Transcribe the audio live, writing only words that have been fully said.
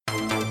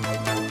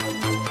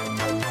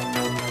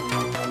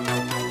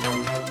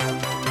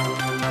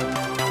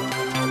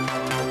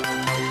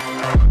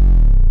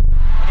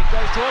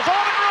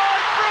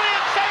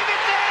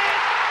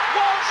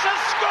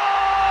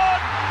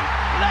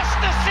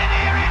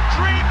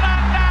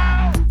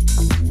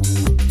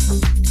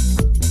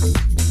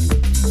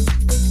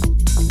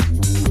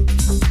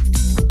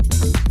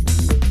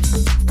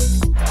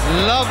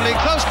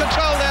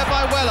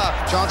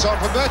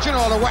Virgin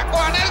all the way.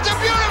 Oh, and it's a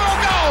beautiful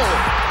goal!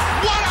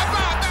 What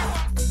about that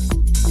one?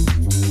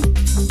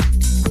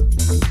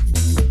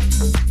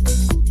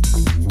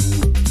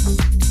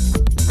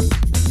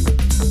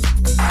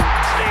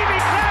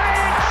 Stevie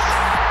Claridge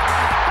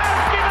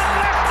has given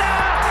Leicester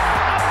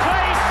a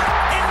place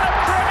in the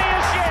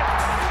Premiership.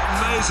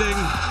 Amazing.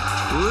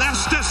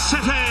 Leicester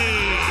City.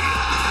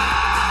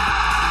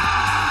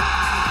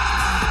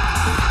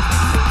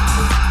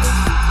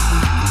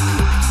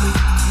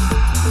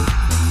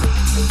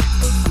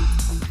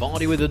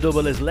 Vardy with a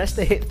double as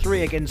Leicester hit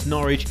 3 against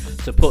Norwich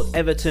to put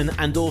Everton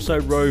and also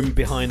Rome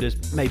behind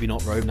us. Maybe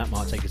not Rome, that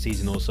might take a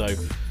season or so.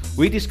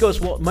 We discuss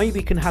what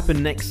maybe can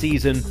happen next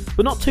season,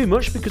 but not too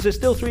much because there's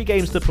still 3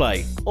 games to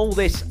play. All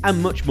this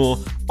and much more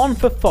on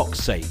For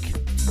Fox's Sake.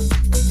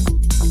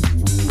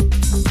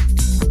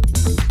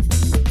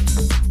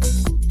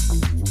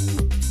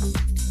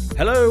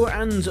 Hello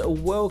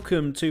and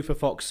welcome to For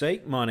Fox's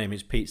Sake. My name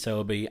is Pete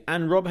Selby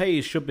and Rob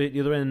Hayes should be at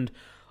the other end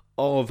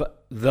of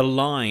the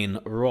line.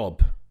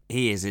 Rob.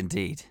 He is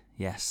indeed,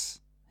 yes.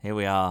 Here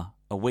we are,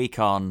 a week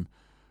on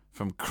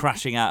from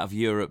crashing out of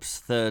Europe's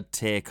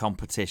third-tier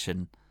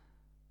competition.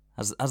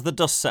 Has the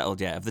dust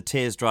settled yet? Have the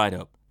tears dried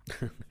up?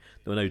 There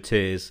were no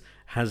tears.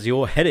 Has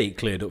your headache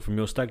cleared up from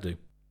your stag do?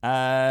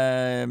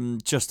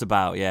 Just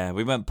about, yeah.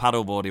 We went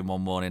paddleboarding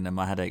one morning and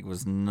my headache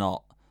was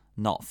not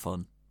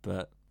fun,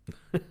 but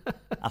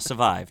I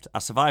survived. I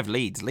survived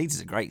Leeds. Leeds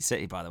is a great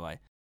city, by the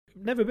way.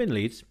 Never been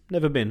Leeds.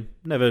 Never been.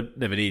 Never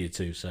needed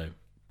to, so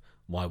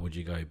why would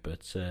you go?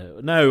 But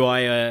no,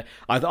 I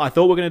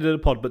thought we were going to do the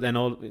pod, but then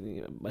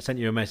I sent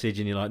you a message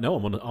and you're like, no,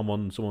 I'm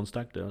on someone's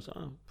stag do. I was like,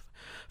 oh,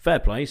 fair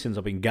play, since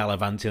I've been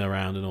gallivanting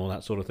around and all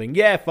that sort of thing.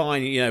 Yeah,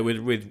 fine. You know,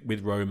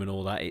 with Rome and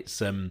all that,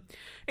 it's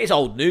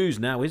old news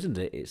now, isn't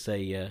it? It's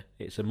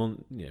a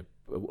month, you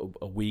know,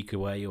 a week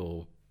away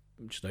or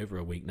just over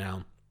a week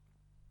now.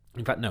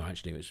 In fact, no,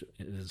 actually, it was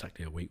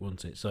exactly a week,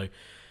 wasn't it? So,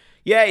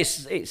 yeah, it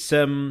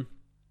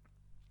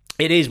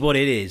is what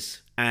it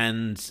is,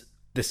 and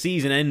the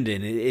season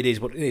ending, it is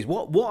what it is.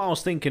 What I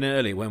was thinking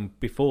earlier,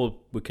 before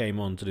we came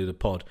on to do the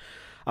pod,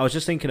 I was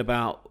just thinking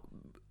about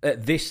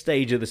at this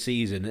stage of the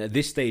season, at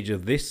this stage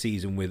of this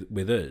season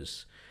with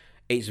us,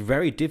 it's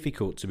very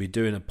difficult to be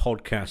doing a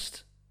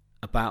podcast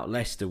about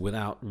Leicester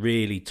without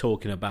really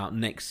talking about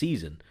next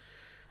season.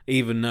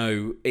 Even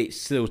though it's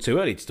still too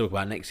early to talk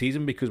about next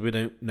season because we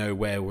don't know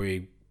where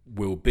we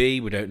will be,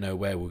 we don't know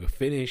where we'll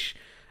finish,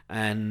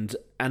 and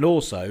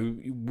also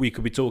we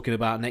could be talking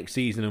about next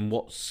season and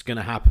what's going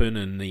to happen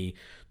and the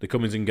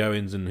comings and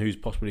goings and who's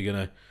possibly going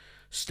to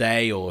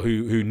stay or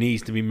who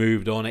needs to be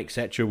moved on,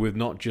 etc. With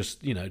not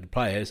just, you know, the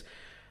players.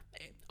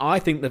 I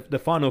think that the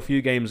final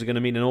few games are going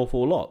to mean an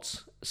awful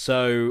lot.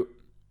 So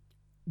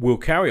we'll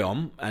carry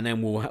on, and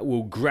then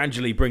we'll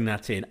gradually bring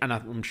that in, and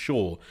I'm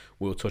sure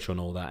we'll touch on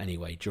all that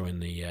anyway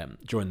during the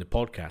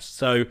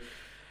podcast.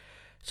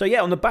 So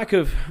yeah, on the back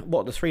of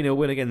the 3-0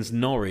 win against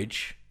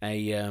Norwich,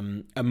 a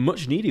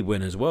much needed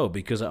win as well,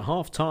 because at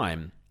half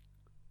time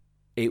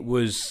it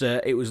was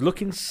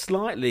looking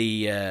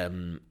slightly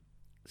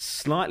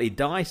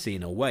dicey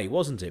in a way,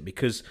 wasn't it?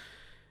 Because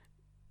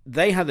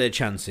they had their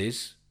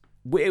chances.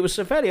 It was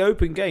a fairly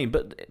open game,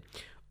 but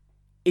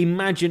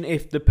imagine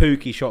if the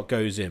Pukki shot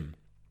goes in,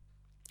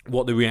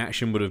 what the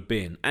reaction would have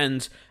been.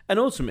 And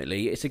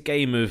ultimately, it's a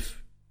game of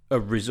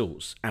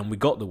results. And we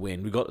got the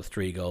win. We got the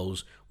 3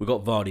 goals. We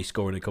got Vardy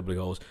scoring a couple of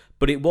goals.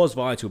 But it was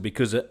vital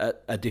because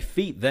a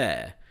defeat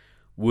there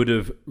would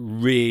have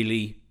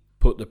really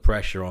put the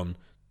pressure on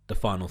the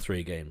final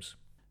 3 games.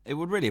 It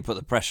would really put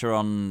the pressure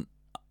on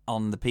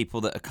the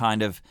people that are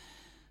kind of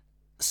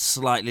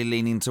slightly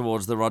leaning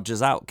towards the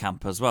Rodgers out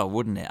camp as well,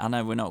 wouldn't it? I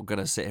know we're not going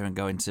to sit here and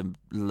go into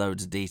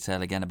loads of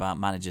detail again about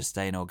managers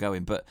staying or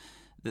going, but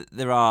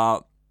there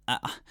are...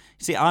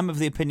 see, I'm of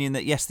the opinion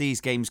that, yes, these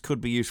games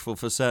could be useful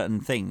for certain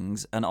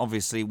things, and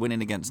obviously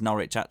winning against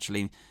Norwich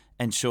actually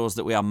ensures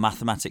that we are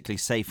mathematically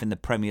safe in the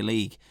Premier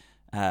League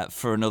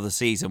for another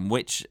season,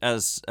 which,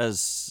 as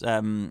us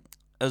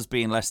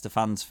being Leicester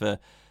fans for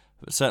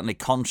certainly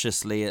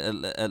consciously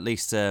at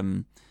least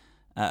a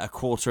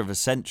quarter of a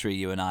century,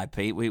 you and I,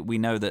 Pete, we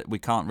know that we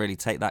can't really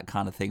take that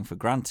kind of thing for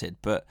granted.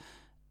 But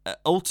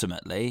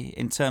ultimately,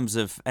 in terms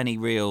of any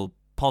real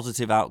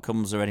positive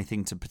outcomes or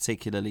anything to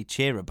particularly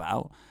cheer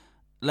about,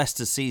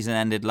 Leicester's season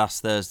ended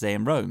last Thursday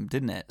in Rome,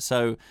 didn't it?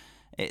 So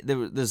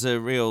there's a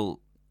real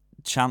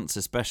chance,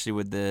 especially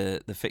with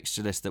the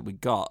fixture list that we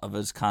got, of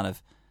us kind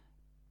of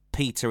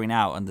petering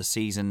out and the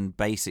season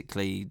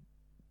basically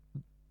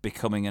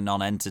becoming a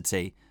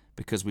non-entity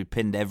because we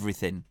pinned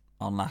everything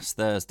on last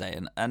Thursday.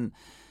 And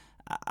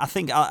I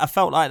think I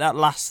felt like that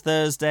last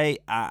Thursday,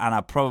 and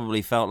I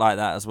probably felt like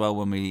that as well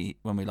when we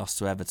lost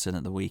to Everton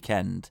at the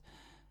weekend.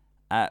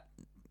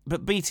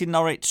 But beating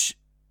Norwich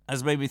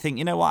has made me think,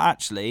 you know what,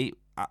 actually,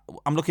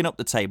 I'm looking up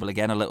the table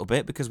again a little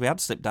bit because we had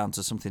slipped down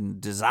to something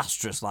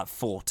disastrous like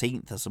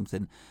 14th or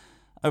something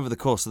over the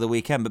course of the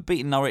weekend. But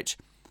beating Norwich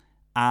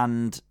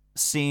and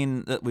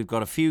seeing that we've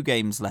got a few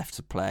games left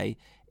to play,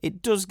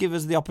 it does give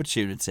us the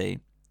opportunity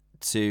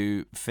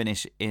to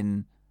finish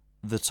in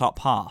the top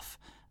half.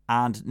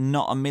 and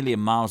not a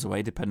million miles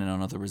away, depending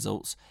on other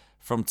results,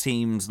 from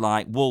teams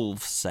like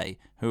Wolves, say,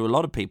 who a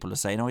lot of people are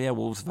saying, oh yeah,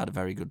 Wolves have had a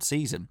very good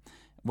season.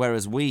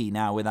 Whereas we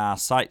now, with our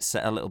sights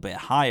set a little bit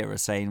higher, are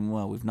saying,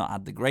 well, we've not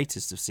had the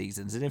greatest of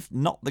seasons. And if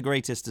not the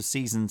greatest of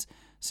seasons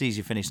sees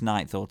you finish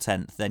 9th or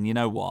 10th, then you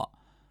know what?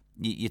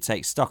 You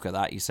take stock of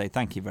that. You say,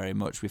 thank you very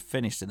much. We've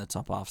finished in the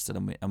top half still,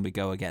 and we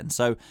go again.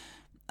 So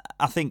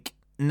I think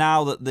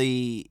now that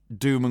the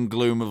doom and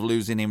gloom of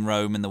losing in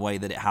Rome in the way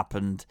that it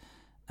happened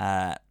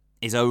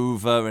is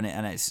over,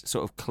 and it's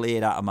sort of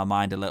cleared out of my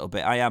mind a little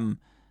bit, I am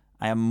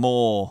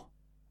more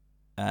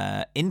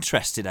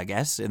interested, I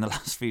guess, in the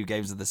last few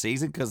games of the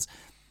season, because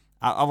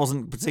I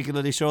wasn't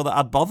particularly sure that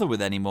I'd bother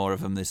with any more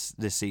of them this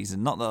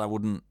season. Not that I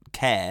wouldn't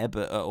care,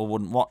 but or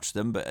wouldn't watch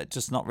them, but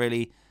just not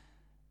really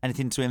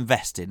anything to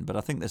invest in. But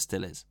I think there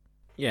still is.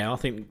 Yeah, I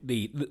think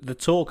the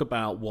talk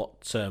about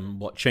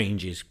what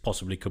changes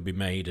possibly could be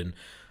made, and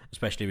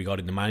especially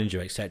regarding the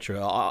manager,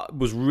 etc.,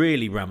 was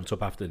really ramped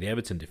up after the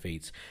Everton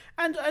defeats.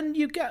 And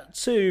you get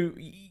to...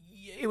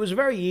 It was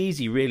very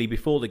easy, really,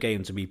 before the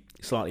game to be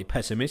slightly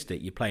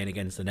pessimistic. You're playing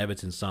against an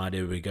Everton side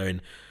who were going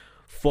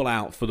full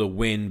out for the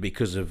win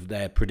because of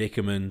their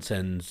predicament,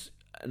 and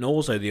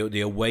also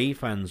the away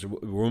fans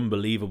were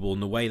unbelievable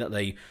in the way that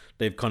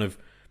they've kind of...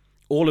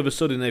 all of a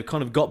sudden they've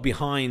kind of got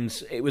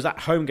behind. It was that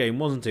home game,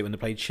 wasn't it, when they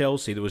played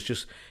Chelsea? It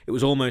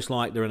was almost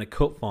like they're in a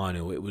cup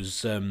final.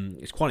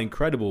 It's quite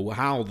incredible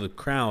how the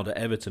crowd at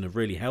Everton have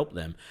really helped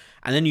them.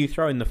 And then you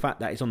throw in the fact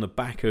that it's on the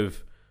back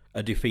of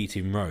a defeat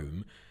in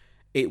Rome.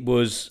 It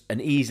was an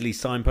easily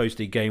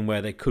signposted game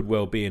where there could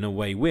well be an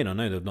away win. I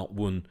know they've not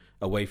won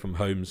away from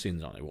home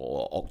since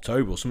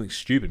October or something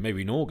stupid,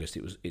 maybe in August.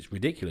 It's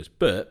ridiculous,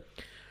 but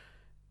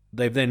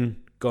they've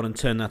then gone and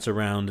turned that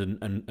around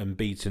and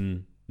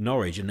beaten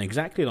Norwich, and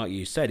exactly like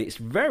you said, it's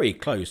very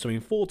close. I mean,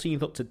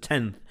 14th up to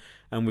 10th,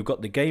 and we've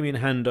got the game in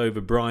hand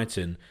over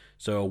Brighton,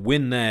 so a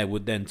win there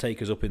would then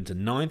take us up into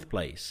 9th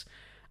place,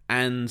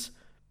 and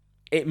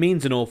it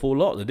means an awful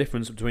lot. The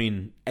difference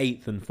between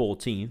 8th and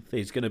 14th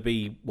is going to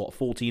be,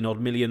 14 odd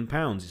million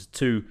pounds. It's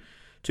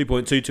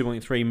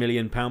 2.3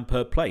 million pound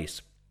per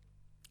place.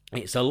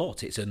 It's a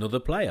lot. It's another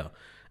player,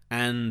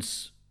 and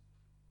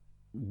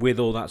with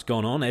all that's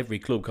gone on, every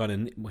club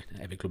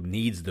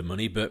needs the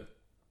money, but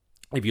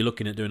if you're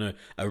looking at doing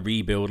a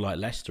rebuild like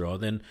Leicester are,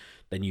 then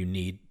you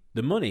need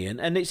the money.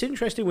 And it's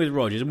interesting with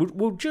Rodgers, and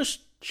we'll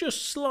just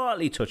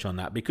slightly touch on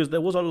that, because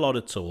there was a lot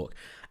of talk.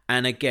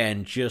 And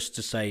again, just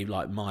to say,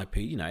 like, my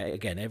piece,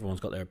 again, everyone's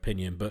got their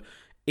opinion, but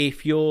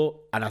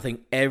and I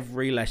think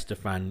every Leicester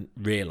fan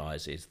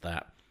realises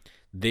that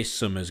this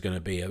summer's going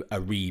to be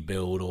a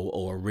rebuild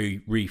or a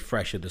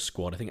refresh of the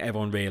squad. I think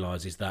everyone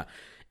realises that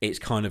it's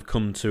kind of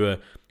come to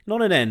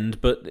not an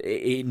end, but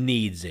it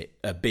needs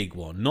a big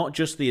one. Not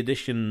just the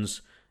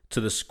additions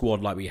to the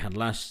squad like we had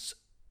last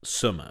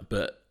summer,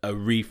 but a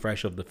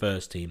refresh of the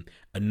first team,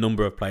 a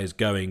number of players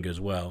going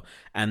as well.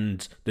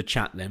 And the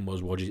chat then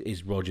was,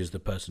 is Rodgers the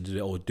person to do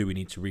it, or do we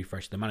need to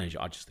refresh the manager?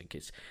 I just think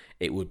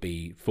it would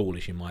be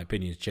foolish, in my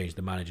opinion, to change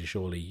the manager.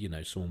 Surely,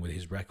 someone with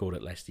his record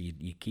at Leicester,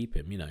 you keep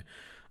him,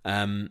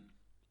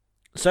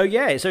 So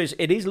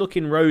it is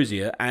looking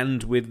rosier,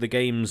 and with the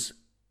games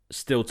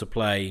still to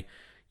play,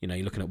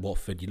 you're looking at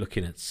Watford, you're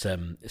looking at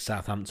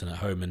Southampton at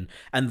home,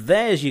 and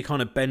there's your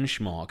kind of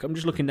benchmark. I'm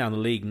just looking down the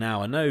league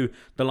now. I know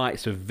the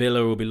likes of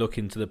Villa will be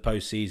looking to the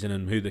postseason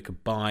and who they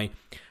could buy.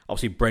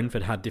 Obviously,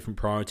 Brentford had different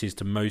priorities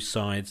to most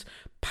sides.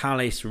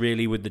 Palace,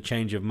 really, with the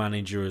change of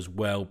manager as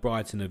well.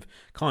 Brighton have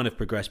kind of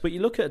progressed. But you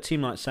look at a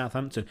team like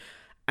Southampton,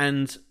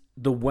 and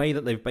the way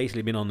that they've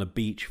basically been on the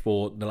beach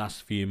for the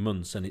last few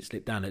months, and it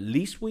slipped down. At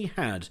least we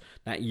had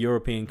that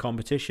European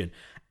competition.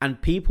 And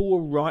people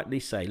will rightly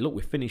say, look,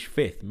 we finished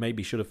 5th,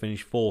 maybe should have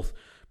finished 4th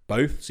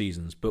both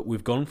seasons, but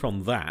we've gone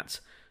from that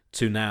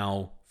to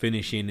now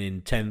finishing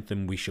in 10th,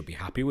 and we should be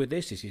happy with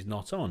this. This is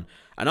not on.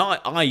 And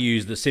I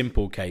use the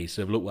simple case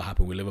of, look what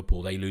happened with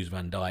Liverpool. They lose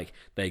Van Dijk,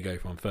 they go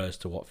from 1st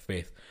to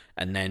 5th,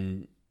 and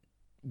then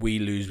we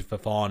lose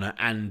Fofana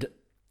and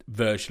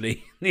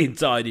virtually the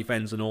entire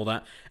defence and all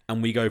that,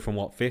 and we go from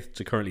 5th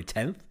to currently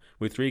 10th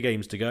with 3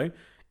 games to go.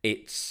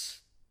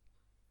 Is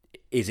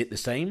it the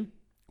same?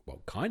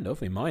 Well, kind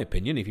of, in my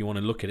opinion, if you want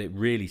to look at it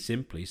really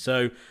simply.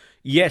 So,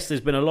 yes, there's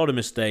been a lot of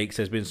mistakes,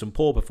 there's been some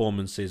poor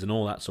performances and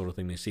all that sort of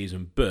thing this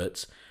season,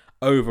 but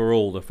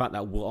overall, the fact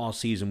that our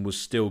season was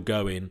still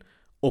going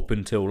up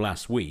until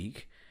last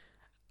week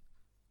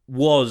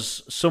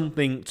was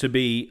something to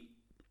be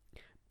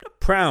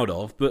proud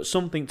of, but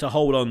something to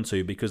hold on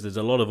to, because there's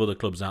a lot of other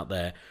clubs out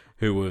there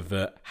who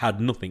have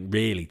had nothing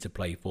really to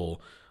play for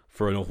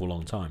an awful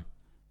long time.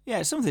 Yeah,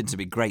 it's something to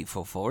be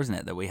grateful for, isn't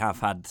it? That we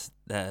have had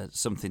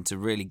something to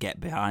really get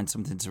behind,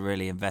 something to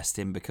really invest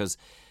in, because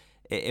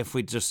if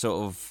we just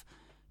sort of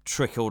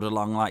trickled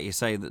along, like you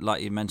say, that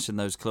like you mentioned,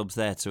 those clubs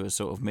there to a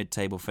sort of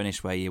mid-table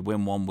finish where you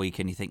win one week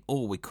and you think,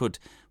 oh, we could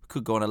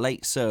go on a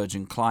late surge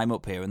and climb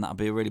up here, and that'll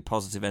be a really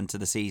positive end to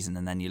the season,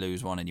 and then you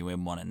lose one and you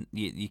win one, and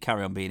you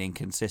carry on being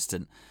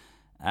inconsistent.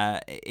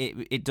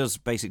 It does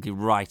basically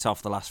write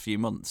off the last few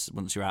months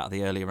once you're out of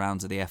the early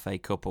rounds of the FA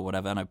Cup or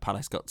whatever. I know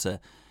Palace got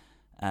to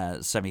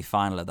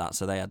semi-final of that,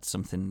 so they had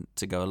something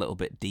to go a little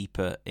bit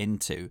deeper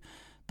into.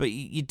 But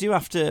you do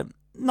have to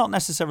not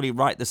necessarily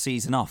write the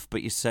season off,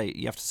 but you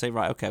have to say,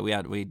 right, okay, we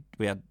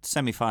had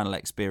semi-final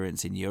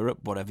experience in Europe,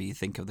 whatever you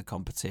think of the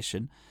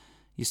competition.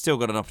 You still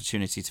got an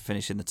opportunity to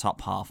finish in the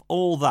top half.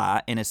 All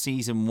that in a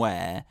season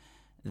where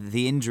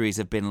the injuries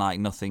have been like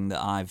nothing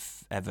that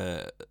I've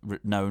ever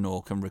known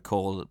or can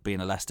recall being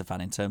a Leicester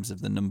fan in terms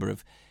of the number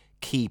of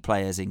key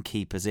players in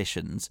key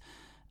positions.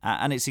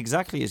 And it's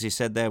exactly as you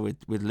said there with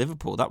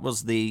Liverpool. That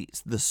was the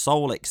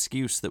sole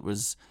excuse that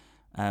was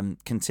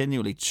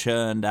continually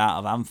churned out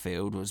of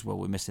Anfield was, well,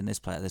 we're missing this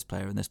player,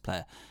 and this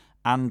player.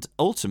 And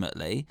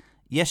ultimately,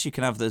 yes, you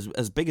can have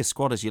as big a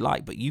squad as you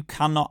like, but you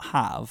cannot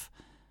have,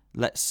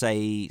 let's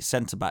say,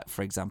 centre-back,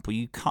 for example.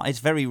 It's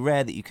very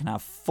rare that you can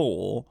have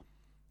 4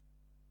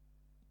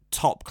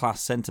 top-class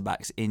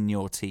centre-backs in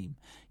your team.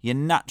 You're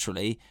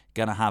naturally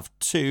going to have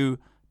 2,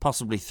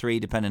 possibly 3,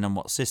 depending on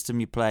what system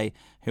you play,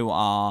 who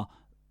are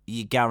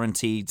your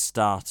guaranteed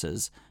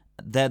starters.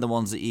 They're the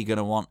ones that you're going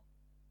to want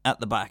at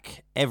the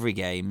back every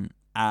game.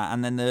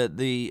 And then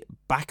the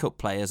backup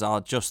players are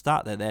just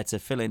that. They're there to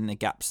fill in the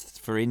gaps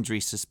for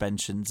injury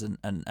suspensions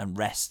and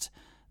rest,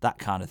 that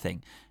kind of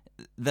thing.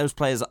 Those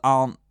players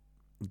aren't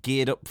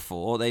geared up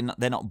for,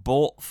 they're not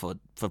bought for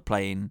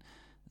playing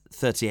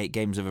 38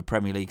 games of a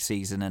Premier League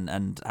season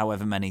and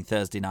however many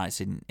Thursday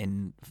nights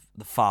in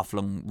the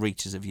far-flung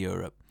reaches of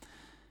Europe.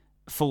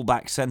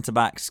 Full-backs,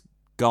 centre-backs,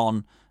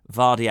 gone.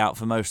 Vardy out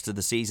for most of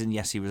the season.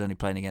 Yes, he was only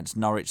playing against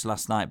Norwich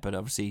last night, but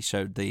obviously he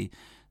showed the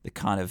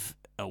kind of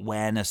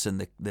awareness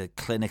and the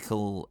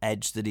clinical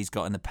edge that he's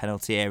got in the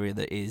penalty area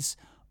that is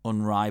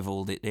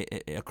unrivaled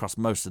across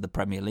most of the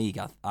Premier League,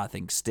 I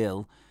think,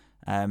 still.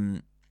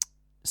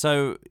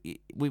 So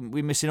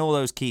we're missing all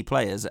those key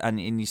players, and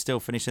you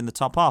still finish in the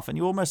top half, and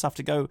you almost have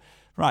to go,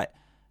 right,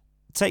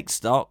 take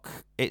stock.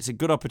 It's a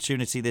good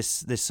opportunity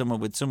this summer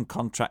with some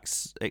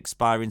contracts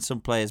expiring.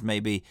 Some players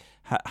maybe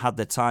had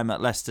their time at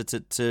Leicester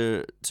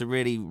to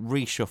really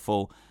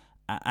reshuffle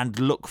and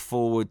look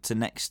forward to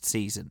next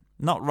season.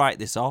 Not write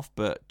this off,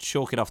 but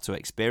chalk it off to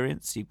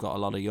experience. You've got a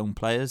lot of young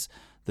players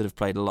that have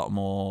played a lot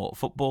more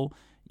football.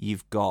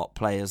 You've got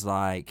players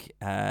like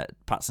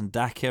Patson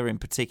Daka in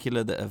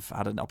particular that have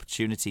had an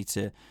opportunity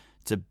to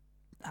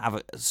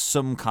have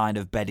some kind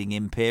of bedding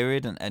in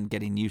period and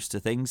getting used to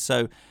things.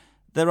 So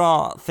there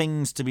are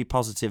things to be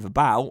positive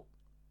about,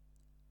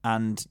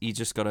 and you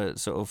just got to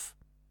sort of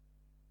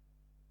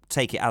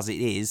take it as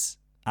it is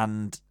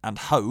and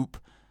hope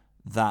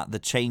that the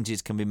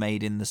changes can be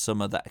made in the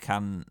summer that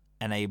can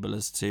enable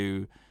us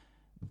to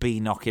be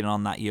knocking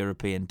on that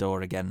European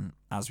door again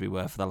as we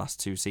were for the last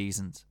 2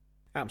 seasons.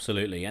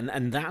 Absolutely,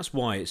 and that's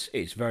why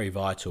it's very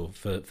vital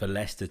for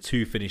Leicester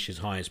to finish as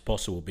high as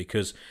possible,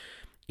 because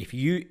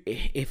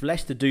if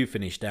Leicester do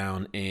finish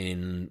down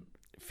in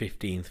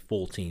 15th,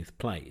 14th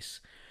place,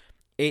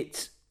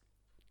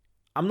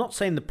 I'm not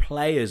saying the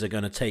players are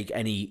going to take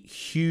any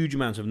huge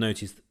amount of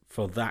notice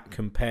for that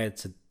compared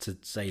to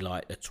say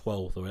like a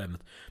 12th or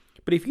 11th.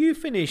 But if you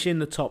finish in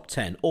the top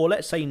 10, or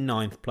let's say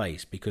 9th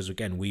place, because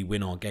again we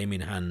win our game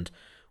in hand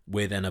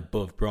with and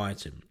above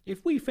Brighton,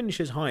 if we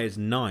finish as high as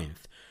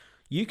 9th,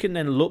 you can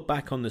then look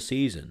back on the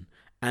season,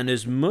 and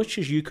as much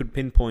as you could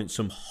pinpoint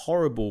some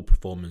horrible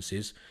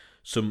performances,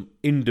 some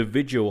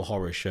individual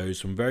horror shows,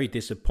 some very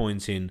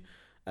disappointing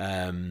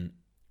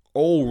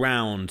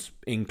all-round,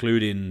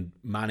 including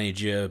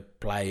manager,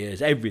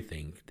 players,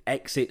 everything,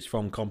 exits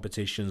from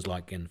competitions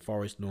like in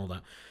Forest and all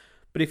that.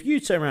 But if you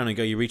turn around and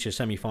go, you reach a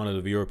semi-final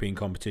of a European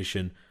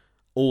competition,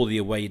 all the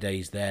away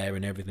days there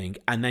and everything,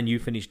 and then you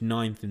finish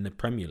 9th in the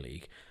Premier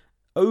League,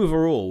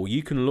 overall,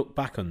 you can look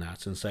back on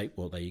that and say,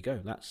 well, there you go.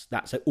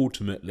 That's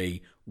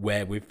ultimately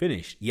where we've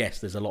finished. Yes,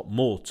 there's a lot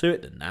more to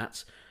it than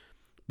that.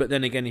 But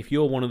then again, if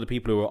you're one of the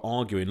people who are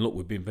arguing, look,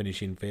 we've been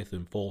finishing 5th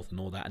and 4th and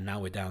all that, and now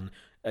we're down,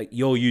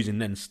 you're using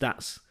then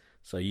stats,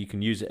 so you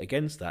can use it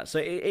against that. So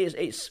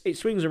it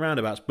swings and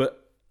roundabouts,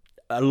 but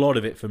a lot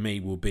of it for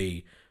me will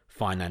be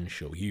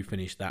financial. You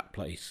finish that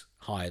place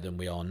higher than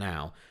we are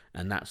now,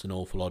 and that's an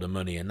awful lot of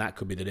money, and that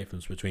could be the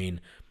difference between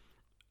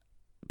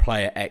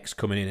player X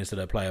coming in instead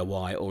of player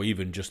Y, or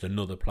even just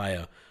another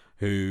player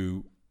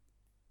who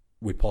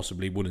we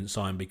possibly wouldn't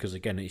sign because,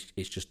 again,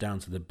 it's just down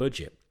to the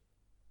budget.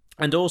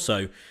 And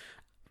also,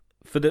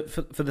 for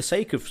the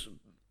sake of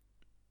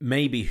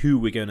maybe who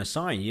we're going to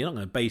sign, you're not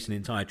going to base an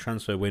entire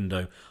transfer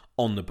window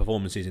on the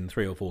performances in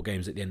 3 or 4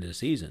 games at the end of the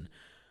season.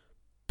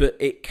 But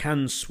it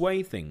can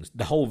sway things.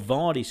 The whole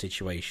Vardy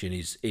situation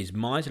is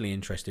mightily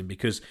interesting,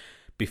 because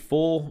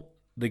before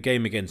the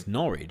game against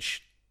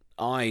Norwich,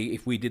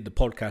 if we did the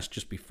podcast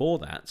just before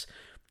that,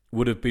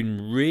 would have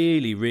been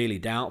really, really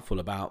doubtful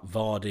about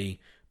Vardy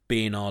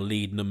being our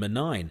lead number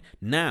 9.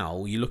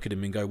 Now you look at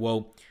him and go,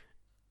 well,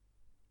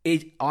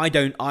 I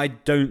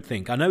don't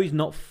think. I know he's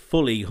not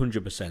fully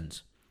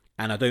 100%,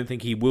 and I don't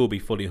think he will be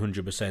fully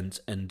 100%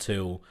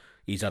 until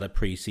he's had a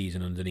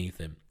pre-season underneath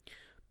him.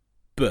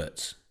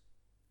 But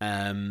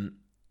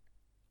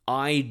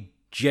I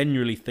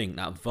genuinely think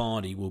that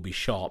Vardy will be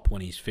sharp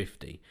when he's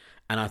 50.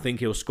 and I think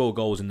he'll score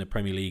goals in the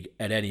Premier League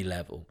at any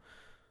level,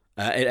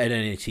 at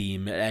any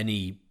team, at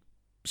any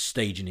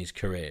stage in his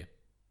career.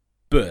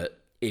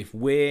 But if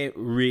we're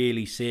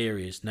really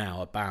serious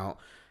now about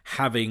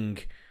having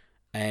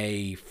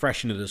a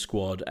freshen of the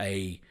squad, not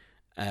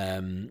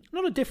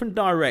a different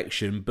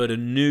direction, but a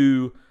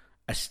new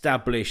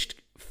established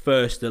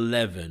first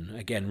 11,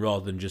 again,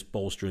 rather than just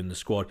bolstering the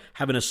squad,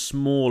 having a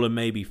smaller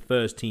maybe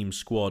first team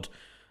squad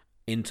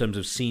in terms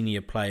of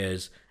senior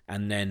players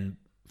and then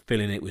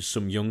filling it with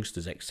some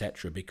youngsters,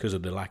 etc., because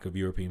of the lack of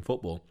European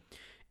football,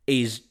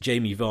 is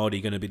Jamie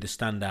Vardy going to be the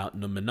standout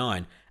number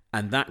 9?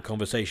 And that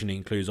conversation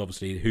includes,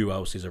 obviously, who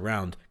else is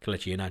around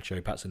Kelechi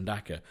Iheanacho, Patson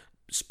Daka,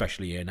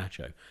 especially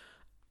Iheanacho.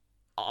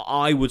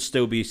 I would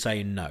still be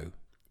saying no.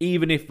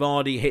 Even if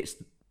Vardy hits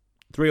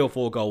 3 or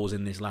 4 goals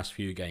in these last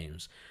few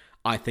games,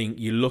 I think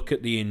you look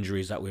at the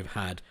injuries that we've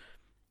had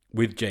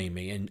with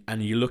Jamie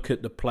and you look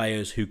at the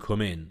players who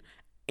come in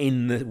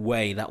the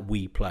way that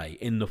we play,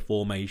 in the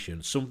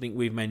formation, something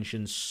we've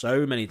mentioned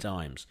so many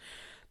times,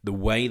 the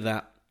way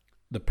that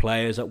the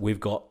players that we've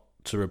got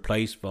to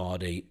replace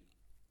Vardy,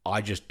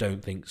 I just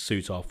don't think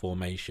suit our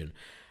formation.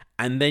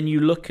 And then you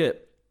look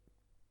at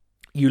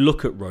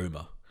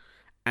Roma,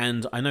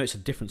 and I know it's a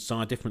different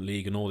side, different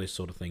league and all this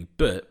sort of thing,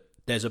 but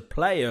there's a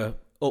player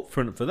up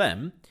front for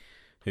them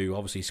who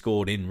obviously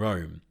scored in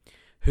Rome,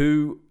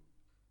 who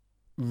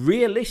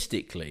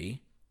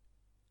realistically,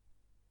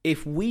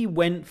 if we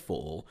went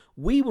for,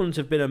 we wouldn't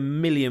have been a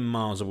million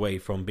miles away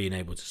from being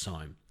able to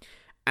sign.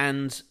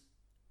 And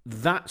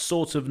that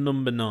sort of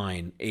number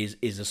 9 is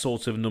a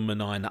sort of number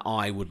 9 that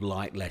I would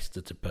like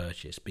Leicester to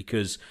purchase,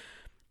 because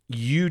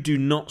you do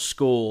not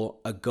score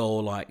a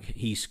goal like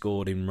he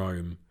scored in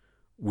Rome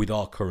with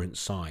our current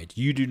side.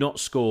 You do not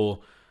score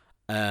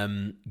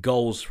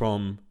goals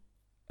from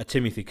a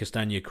Timothy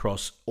Castagne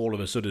cross all of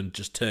a sudden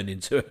just turned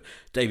into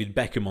David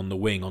Beckham on the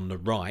wing on the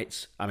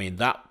right. I mean,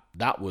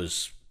 that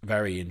was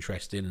very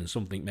interesting and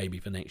something maybe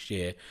for next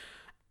year.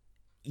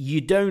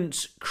 You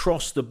don't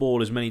cross the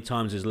ball as many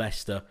times as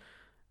Leicester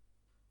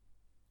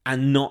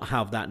and not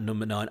have that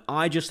number 9.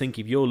 I just think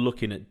if you're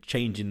looking at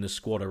changing the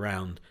squad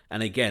around,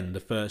 and again, the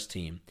first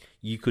team,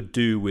 you could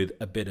do with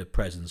a bit of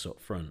presence up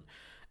front.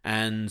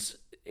 And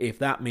if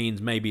that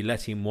means maybe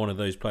letting one of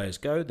those players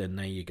go, then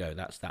there you go.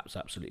 That's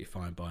absolutely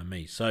fine by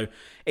me. So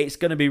it's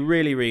going to be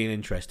really, really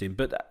interesting.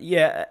 But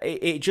yeah,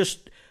 it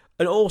just...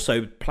 And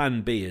also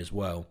plan B as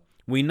well.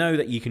 We know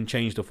that you can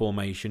change the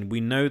formation.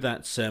 We know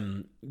that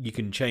you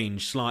can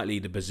change slightly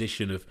the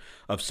position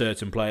of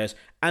certain players.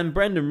 And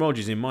Brendan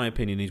Rodgers, in my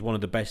opinion, is one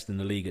of the best in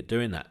the league at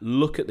doing that.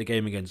 Look at the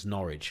game against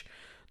Norwich.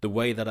 The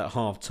way that at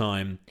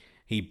half-time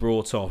he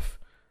brought off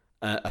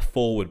a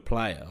forward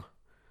player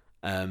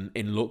in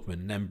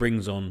Lookman, then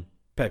brings on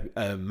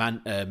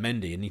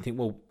Mendy, and you think,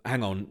 well,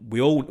 hang on,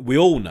 we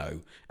all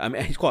know. I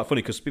mean, it's quite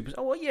funny because people say,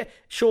 oh, well, yeah,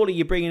 surely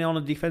you're bringing on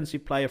a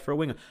defensive player for a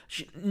winger.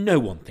 No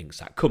one thinks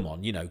that. Come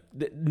on,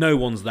 no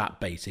one's that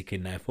basic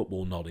in their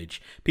football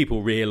knowledge.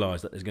 People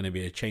realise that there's going to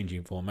be a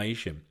changing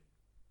formation.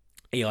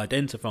 He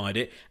identified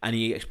it, and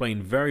he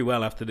explained very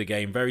well after the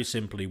game, very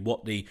simply,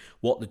 what the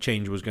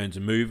change was going to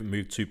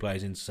move 2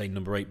 players into, say,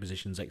 number 8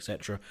 positions,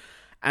 etc.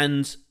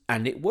 And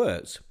it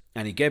worked.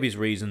 And he gave his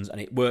reasons,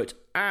 and it worked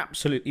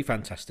absolutely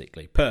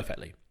fantastically,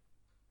 perfectly.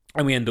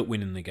 And we end up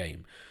winning the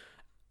game.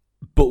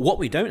 But what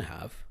we don't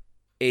have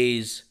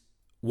is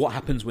what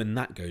happens when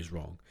that goes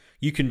wrong.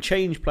 You can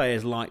change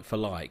players like for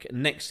like.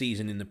 Next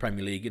season in the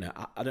Premier League,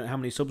 I don't know how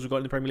many subs we've got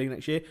in the Premier League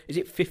next year. Is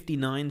it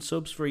 59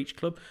 subs for each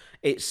club?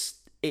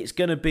 It's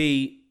going to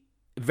be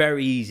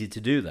very easy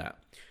to do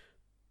that.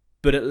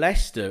 But at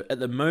Leicester, at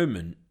the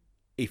moment,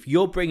 if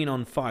you're bringing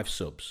on 5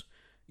 subs,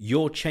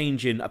 you're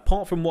changing,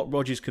 apart from what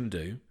Rodgers can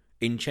do,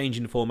 in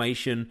changing the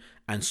formation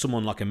and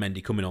someone like a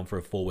Mendy coming on for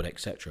a forward,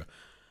 etc.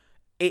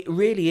 It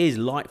really is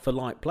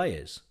like-for-like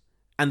players.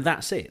 And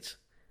that's it.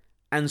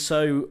 And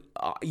so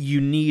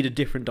you need a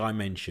different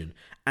dimension.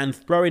 And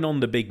throwing on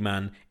the big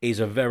man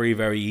is a very,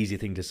 very easy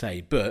thing to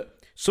say. But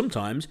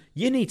sometimes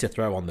you need to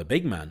throw on the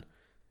big man.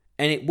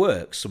 And it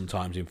works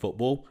sometimes in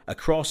football. A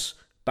cross,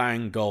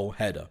 bang, goal,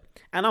 header.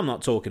 And I'm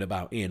not talking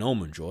about Ian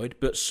Ormondroyd,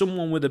 but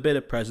someone with a bit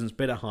of presence,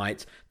 bit of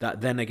height,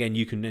 that then again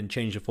you can then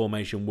change the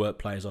formation, work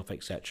players off,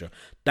 etc.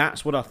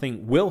 That's what I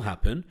think will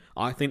happen.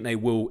 I think they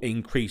will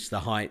increase the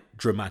height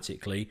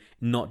dramatically,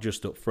 not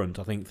just up front,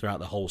 I think throughout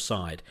the whole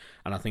side.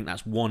 And I think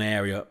that's one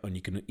area, and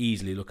you can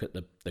easily look at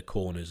the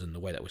corners and the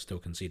way that we're still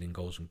conceding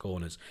goals from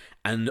corners.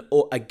 And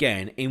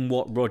again, in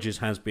what Rodgers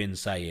has been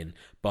saying,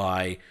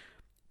 by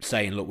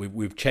saying, look,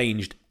 we've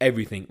changed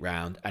everything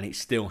round and it's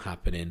still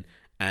happening.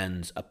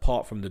 And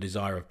apart from the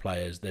desire of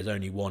players, there's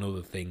only one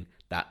other thing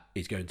that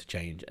is going to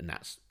change, and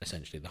that's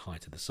essentially the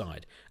height of the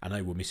side. I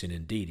know we're missing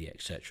Ndidi,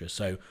 etc.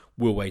 So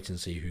we'll wait and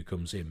see who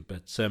comes in.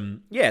 But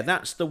yeah,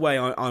 that's the way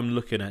I'm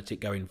looking at it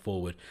going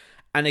forward.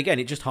 And again,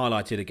 it just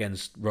highlighted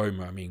against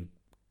Roma. I mean,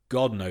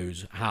 God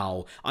knows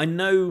how. I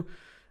know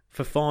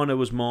Fofana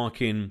was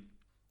marking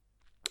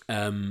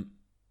it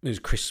was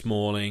Chris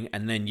Smalling,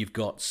 and then you've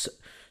got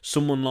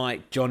someone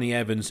like Johnny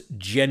Evans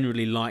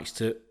generally likes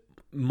to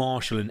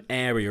marshal an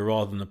area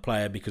rather than a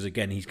player, because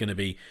again he's going to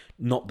be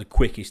not the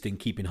quickest in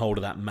keeping hold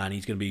of that man.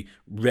 He's going to be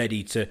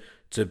ready to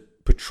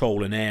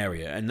patrol an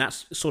area, and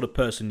that's the sort of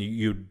person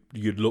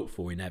you'd look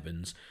for in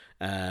Evans,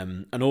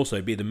 and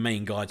also be the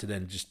main guy to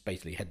then just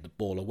basically head the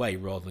ball away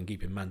rather than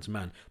keep him man to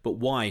man. But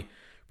why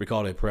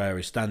Ricardo Pereira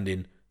is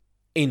standing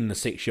in the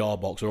 6-yard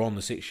box or on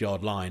the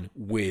 6-yard line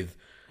with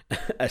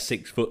a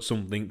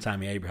 6-foot-something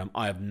Tammy Abraham,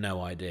 I have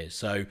no idea.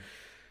 So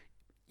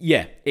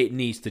yeah, it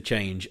needs to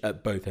change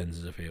at both ends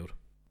of the field.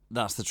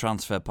 That's the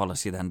transfer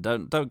policy then.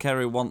 Don't care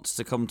who wants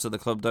to come to the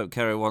club, don't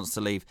care who wants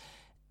to leave.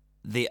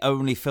 The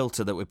only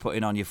filter that we're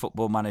putting on your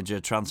Football Manager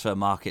transfer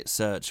market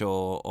search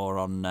or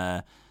on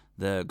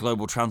the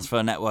Global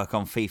Transfer Network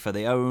on FIFA,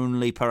 the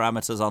only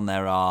parameters on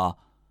there are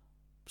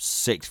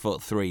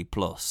 6'3"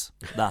 plus.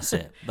 That's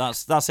it.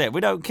 That's it.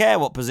 We don't care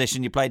what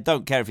position you play.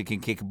 Don't care if you can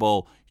kick a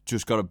ball. You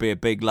just got to be a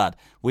big lad.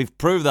 We've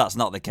proved that's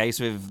not the case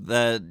with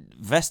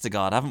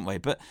Vestergaard, haven't we?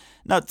 But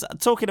no,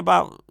 talking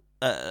about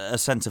a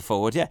centre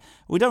forward, yeah,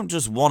 we don't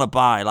just want to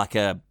buy like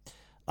a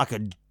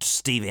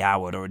Stevie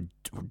Howard or a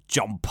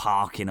John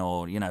Parkin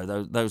or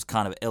those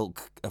kind of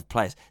ilk of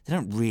players. They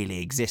don't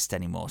really exist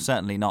anymore.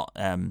 Certainly not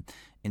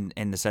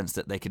in the sense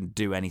that they can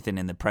do anything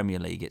in the Premier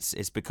League.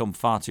 It's become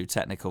far too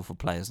technical for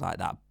players like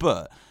that.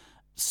 But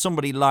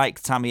somebody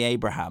like Tammy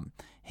Abraham,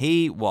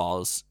 he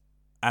was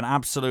an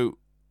absolute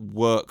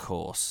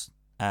workhorse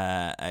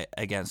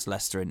against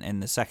Leicester in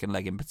the second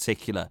leg in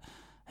particular.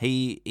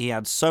 He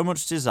had so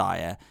much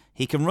desire.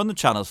 He can run the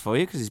channels for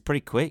you because he's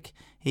pretty quick.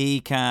 He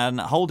can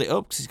hold it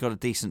up because he's got a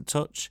decent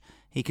touch.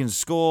 He can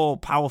score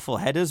powerful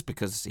headers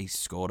because he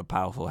scored a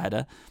powerful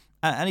header.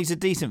 And he's a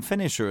decent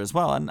finisher as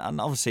well. And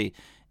obviously,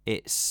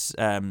 it's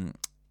I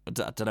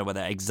don't know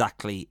whether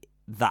exactly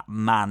that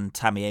man,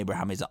 Tammy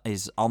Abraham,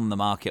 is on the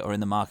market or in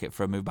the market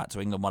for a move back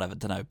to England, whatever,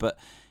 don't know. But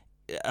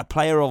a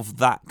player of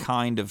that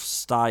kind of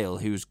style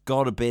who's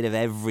got a bit of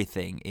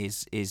everything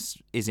is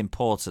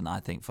important,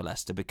 I think, for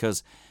Leicester,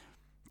 because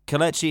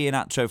Kelechi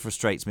Iheanacho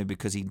frustrates me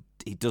because he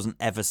doesn't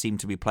ever seem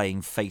to be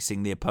playing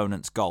facing the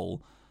opponent's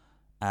goal.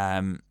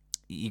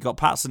 You got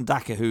Patson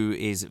Daka, who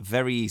is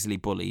very easily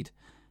bullied.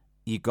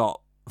 You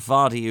got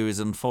Vardy, who is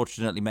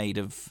unfortunately made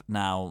of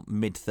now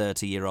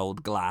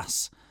mid-30-year-old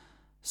glass.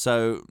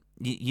 So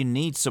you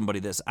need somebody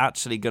that's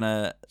actually going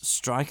to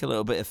strike a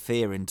little bit of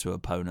fear into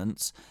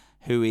opponents,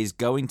 who is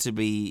going to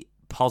be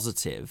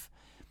positive.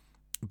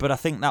 But I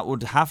think that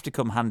would have to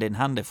come hand in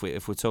hand if we're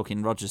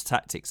talking Rodgers'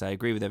 tactics. I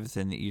agree with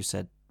everything that you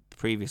said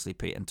previously,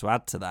 Pete, and to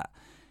add to that,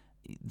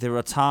 there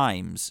are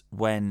times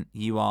when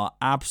you are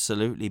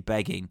absolutely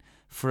begging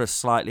for a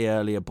slightly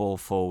earlier ball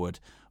forward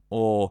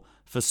or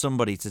for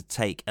somebody to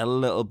take a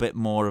little bit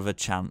more of a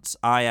chance.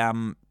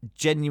 I'm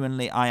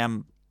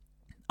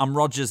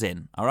Rodgers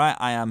in, all right?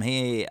 I am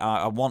here.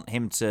 I want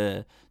him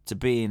to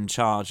be in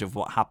charge of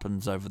what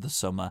happens over the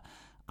summer.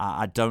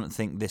 I don't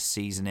think this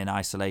season in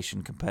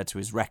isolation, compared to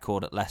his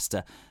record at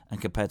Leicester and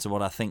compared to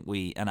what I think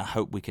and I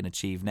hope we can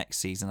achieve next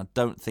season, I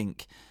don't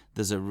think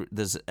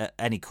there's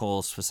any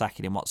cause for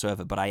sacking him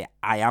whatsoever. But I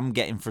am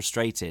getting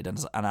frustrated,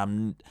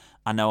 and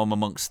I know I'm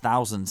amongst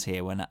thousands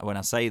here when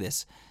I say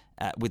this,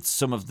 with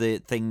some of the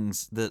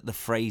things, the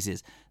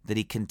phrases that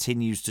he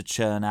continues to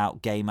churn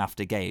out game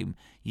after game.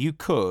 You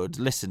could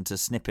listen to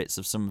snippets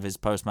of some of his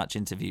post-match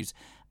interviews,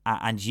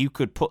 and you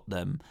could put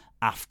them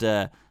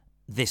after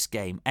this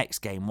game, X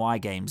game, Y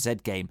game, Z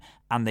game,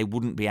 and they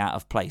wouldn't be out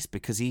of place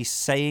because he's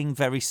saying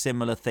very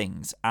similar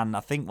things. And I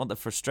think what the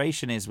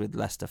frustration is with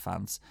Leicester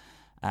fans,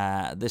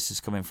 this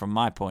is coming from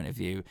my point of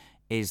view,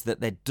 is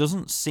that there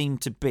doesn't seem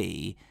to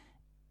be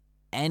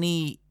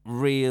any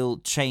real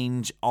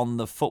change on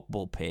the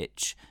football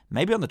pitch.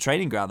 Maybe on the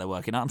training ground they're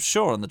working on it. I'm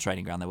sure on the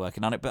training ground they're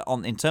working on it. But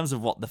in terms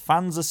of what the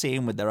fans are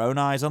seeing with their own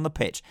eyes on the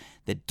pitch,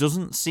 there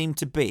doesn't seem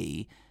to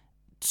be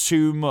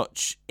too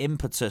much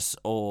impetus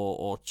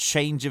or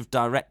change of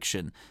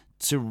direction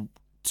to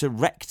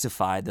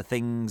rectify the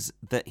things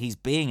that he's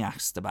being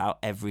asked about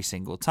every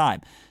single time.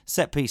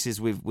 Set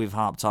pieces we've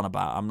harped on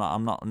about.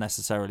 I'm not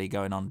necessarily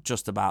going on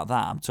just about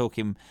that. I'm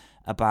talking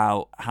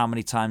about how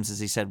many times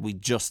has he said we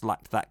just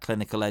lacked that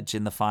clinical edge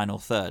in the final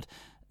third.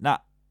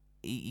 Now,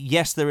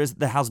 yes, there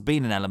has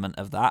been an element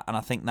of that, and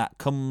I think that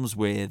comes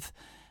with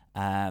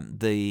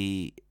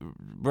the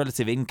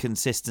relative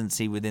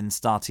inconsistency within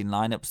starting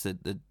lineups,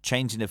 the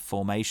changing of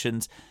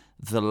formations,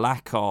 the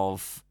lack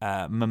of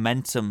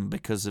momentum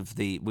because of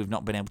we've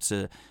not been able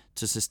to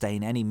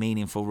sustain any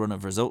meaningful run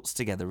of results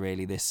together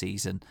really this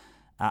season.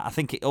 I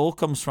think it all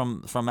comes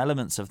from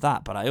elements of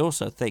that, but I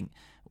also think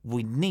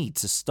we need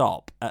to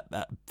stop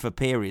for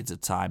periods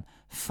of time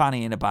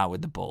fannying about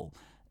with the ball.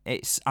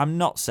 I'm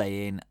not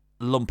saying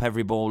lump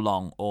every ball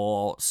long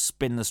or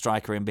spin the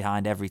striker in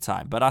behind every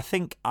time, but I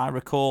think I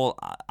recall,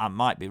 I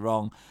might be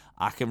wrong,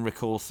 I can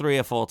recall 3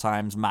 or 4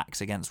 times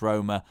max against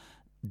Roma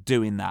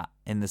doing that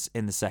in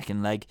the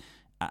second leg.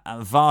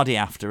 Vardy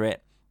after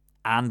it,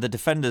 and the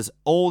defenders,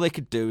 all they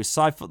could do is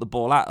side foot the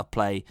ball out of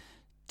play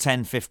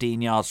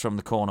 10-15 yards from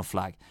the corner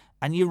flag,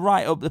 and you're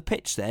right up the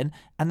pitch then,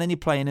 and then you're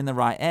playing in the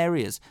right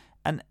areas.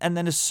 And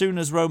then as soon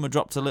as Roma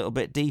dropped a little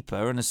bit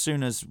deeper, and as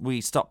soon as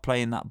we stopped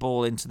playing that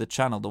ball into the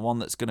channel, the one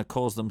that's going to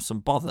cause them some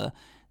bother,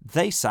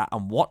 they sat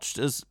and watched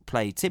us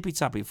play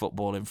tippy-tappy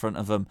football in front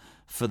of them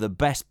for the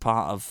best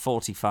part of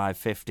 45,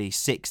 50,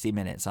 60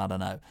 minutes, I don't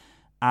know.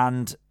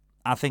 And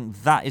I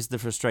think that is the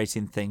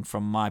frustrating thing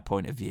from my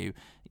point of view.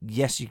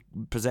 Yes,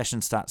 possession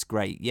stats,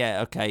 great.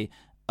 Yeah, okay,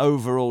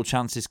 overall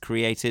chances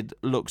created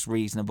looks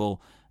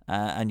reasonable,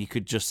 and you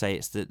could just say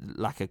it's the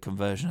lack of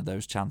conversion of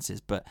those chances.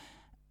 But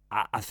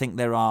I think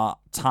there are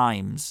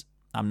times,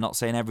 I'm not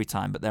saying every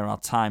time, but there are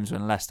times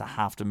when Leicester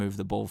have to move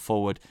the ball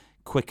forward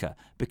quicker,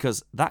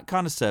 because that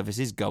kind of service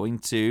is going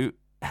to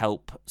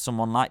help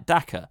someone like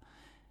Daka.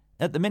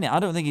 At the minute, I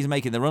don't think he's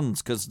making the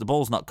runs because the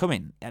ball's not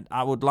coming. And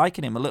I would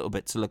liken him a little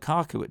bit to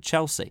Lukaku at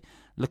Chelsea.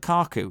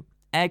 Lukaku,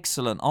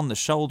 excellent on the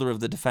shoulder of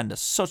the defender,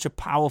 such a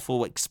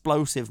powerful,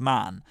 explosive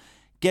man.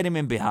 Get him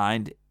in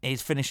behind,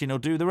 his finishing will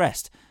do the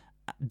rest.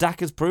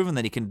 Daka's proven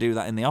that he can do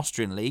that in the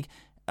Austrian league.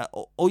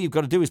 All you've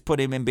got to do is put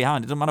him in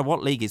behind. It doesn't matter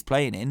what league he's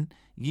playing in.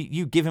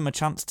 You give him a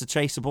chance to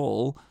chase a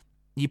ball.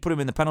 You put him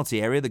in the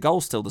penalty area. The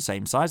goal's still the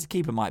same size. The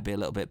keeper might be a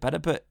little bit better,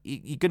 but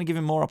you're going to give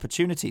him more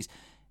opportunities.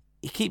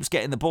 He keeps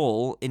getting the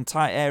ball in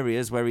tight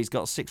areas where he's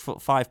got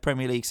 6'5"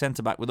 Premier League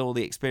centre-back with all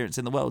the experience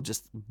in the world,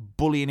 just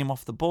bullying him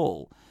off the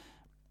ball.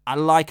 I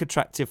like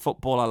attractive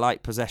football. I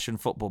like possession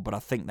football, but I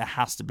think there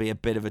has to be a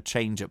bit of a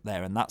change up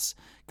there, and that's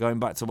going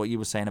back to what you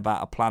were saying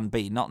about a plan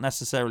B. Not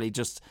necessarily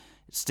just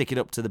stick it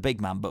up to the big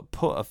man, but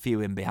put a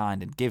few in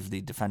behind and give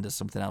the defenders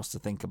something else to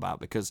think about,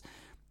 because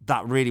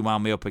that really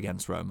wound me up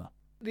against Roma.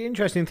 The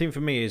interesting thing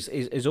for me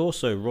is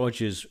also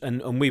Rodgers,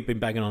 and we've been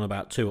banging on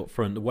about 2 up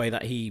front, the way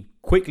that he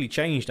quickly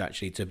changed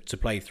actually to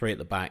play 3 at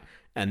the back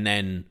and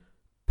then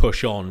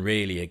push on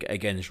really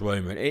against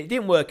Roma. It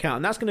didn't work out,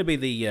 and that's going to be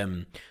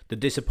the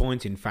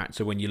disappointing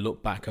factor when you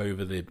look back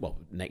over the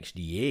next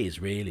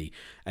years really,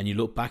 and you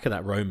look back at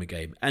that Roma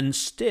game. And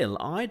still,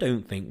 I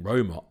don't think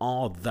Roma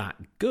are that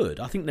good.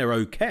 I think they're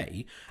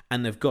okay,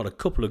 and they've got a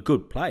couple of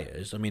good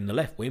players. I mean, the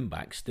left wing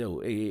back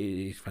still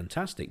is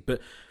fantastic,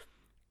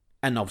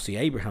 and obviously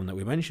Abraham that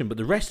we mentioned, but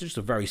the rest are just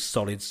a very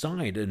solid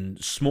side.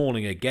 And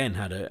Smalling again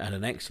had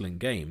an excellent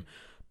game,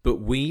 but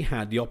we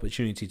had the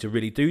opportunity to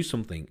really do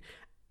something.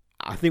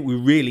 I think we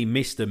really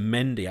missed a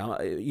Mendy.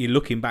 You're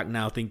looking back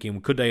now thinking,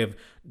 could they have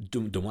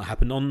done what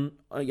happened on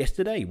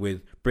yesterday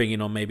with bringing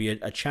on maybe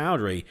a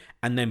Chowdhury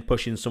and then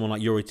pushing someone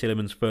like Youri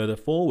Tielemans further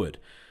forward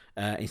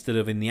instead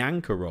of in the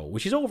anchor role,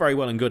 which is all very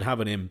well and good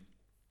having him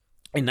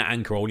in that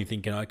anchor role. You're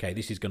thinking, okay,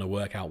 this is going to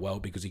work out well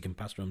because he can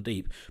pass from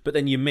deep. But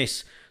then you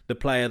miss the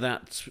player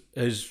that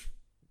has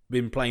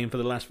been playing for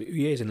the last few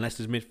years in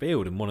Leicester's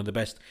midfield and one of the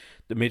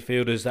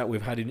midfielders that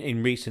we've had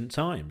in recent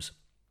times.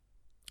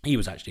 He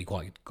was actually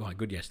quite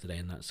good yesterday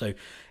in that. So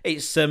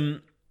it's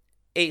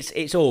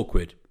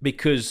awkward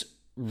because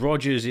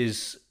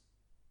Rodgers'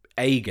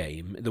 A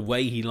game, the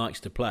way he likes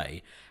to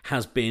play,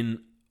 has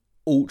been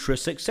ultra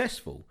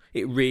successful.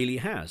 It really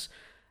has.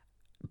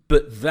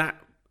 But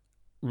that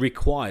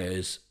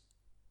requires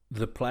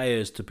the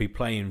players to be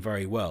playing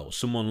very well.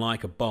 Someone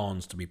like a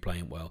Barnes to be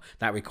playing well.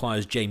 That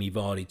requires Jamie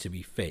Vardy to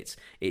be fit.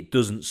 It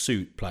doesn't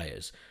suit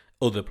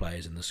other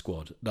players in the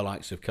squad, the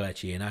likes of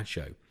Kelechi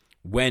Iheanacho.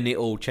 When it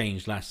all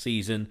changed last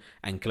season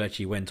and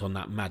Kelechi went on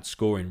that mad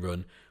scoring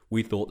run,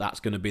 we thought that's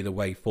going to be the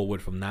way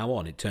forward from now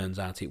on. It turns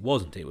out it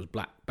wasn't. It was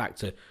back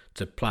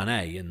to plan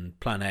A, and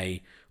plan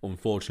A,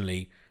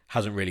 unfortunately,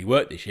 hasn't really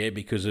worked this year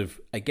because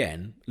of,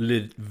 again,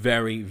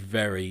 very,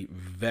 very,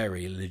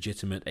 very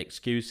legitimate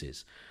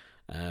excuses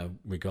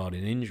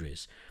regarding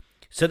injuries.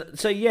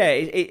 So yeah,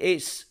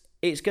 it's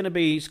going to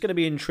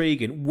be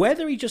intriguing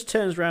whether he just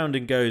turns around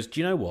and goes, do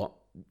you know what?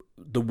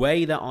 The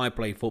way that I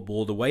play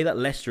football, the way that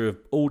Leicester have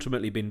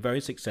ultimately been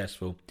very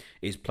successful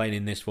is playing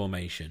in this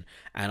formation.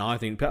 And I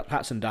think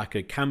Patson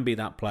Daka can be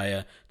that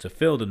player to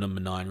fill the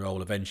number 9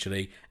 role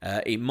eventually.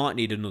 It might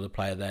need another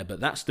player there, but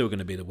that's still going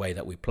to be the way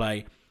that we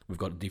play. We've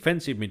got a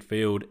defensive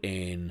midfield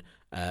in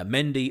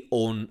Mendy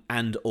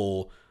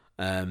or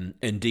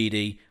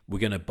Ndidi. We're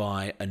going to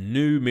buy a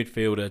new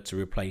midfielder to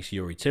replace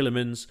Youri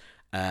Tielemans.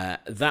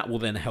 That will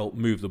then help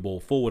move the ball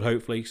forward,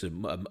 hopefully. So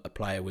a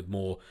player with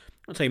more,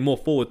 I'd say more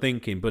forward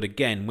thinking, but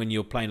again, when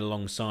you're playing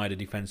alongside a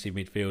defensive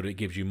midfielder, it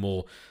gives you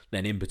more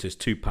then impetus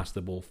to pass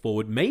the ball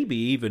forward. Maybe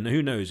even,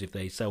 who knows, if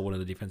they sell one of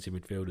the defensive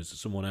midfielders to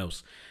someone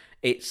else.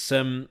 It's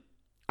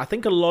I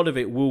think a lot of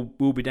it will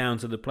be down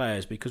to the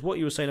players, because what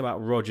you were saying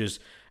about Rodgers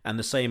and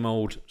the same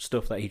old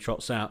stuff that he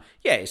trots out,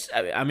 yes,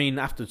 I mean,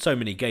 after so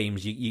many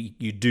games,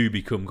 you do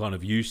become kind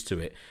of used to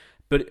it.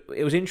 But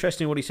it was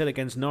interesting what he said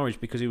against Norwich,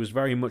 because it was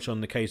very much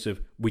on the case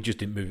of we just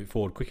didn't move it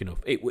forward quick enough.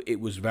 It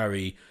was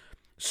very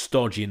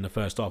stodgy in the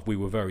first half. We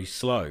were very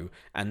slow,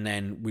 and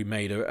then we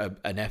made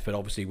an effort,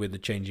 obviously, with the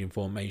changing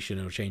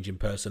formation or changing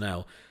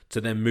personnel, to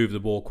then move the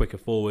ball quicker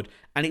forward.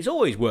 And it's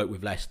always worked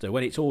with Leicester,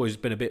 when it's always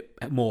been a bit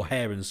more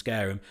hair and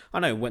scare them. I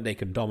know when they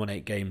can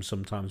dominate games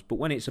sometimes, but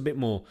when it's a bit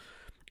more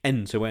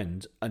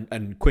end-to-end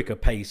and quicker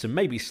pace and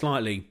maybe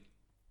slightly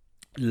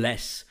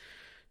less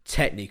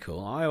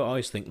technical, I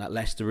always think that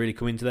Leicester really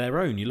come into their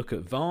own. You look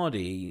at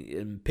Vardy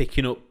and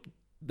picking up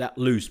that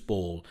loose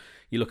ball.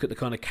 You look at the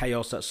kind of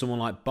chaos that someone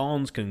like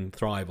Barnes can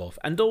thrive off.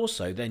 And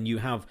also then you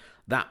have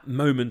that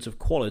moment of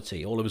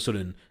quality. All of a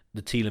sudden,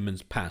 the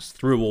Tielemans pass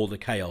through all the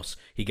chaos.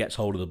 He gets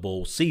hold of the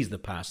ball, sees the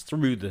pass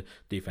through the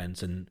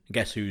defence, and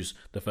guess who's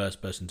the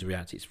first person to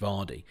react? It's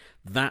Vardy.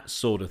 That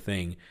sort of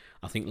thing,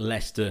 I think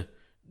Leicester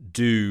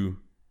do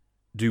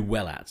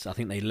well at. I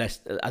think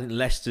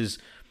Leicester's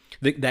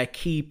their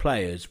key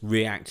players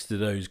react to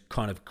those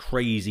kind of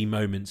crazy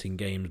moments in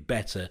games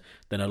better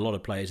than a lot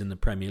of players in the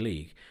Premier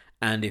League.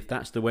 And if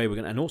that's the way we're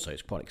going to... And also,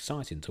 it's quite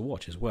exciting to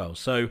watch as well.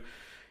 So,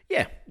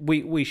 yeah,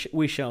 we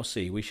shall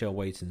see. We shall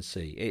wait and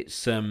see.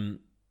 It's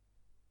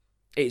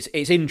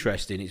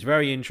interesting. It's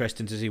very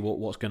interesting to see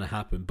what's going to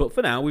happen. But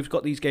for now, we've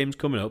got these games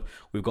coming up.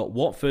 We've got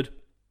Watford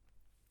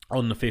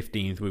on the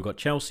 15th. We've got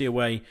Chelsea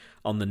away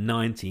on the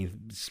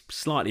 19th. It's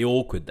slightly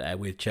awkward there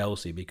with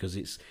Chelsea because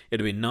it'd have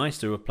been nice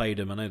to have played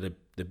them. I know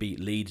they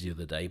beat Leeds the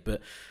other day,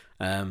 but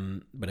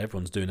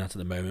everyone's doing that at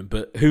the moment.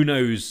 But who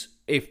knows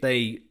if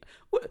they...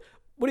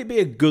 Would it be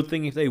a good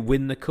thing if they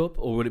win the cup,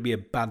 or would it be a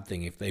bad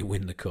thing if they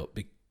win the cup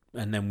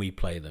and then we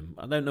play them?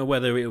 I don't know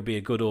whether it would be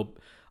a good or...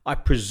 I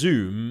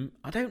presume...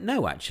 I don't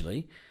know,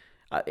 actually.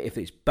 If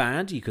it's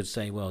bad, you could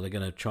say, well, they're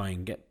going to try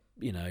and get...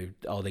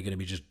 are they going to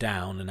be just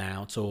down and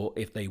out? Or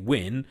if they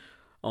win,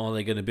 are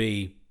they going to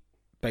be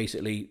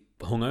basically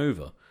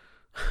hungover?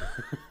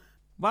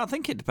 Well, I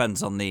think it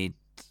depends on the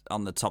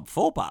top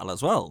four battle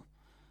as well.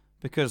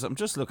 Because I'm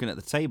just looking at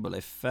the table.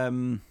 If...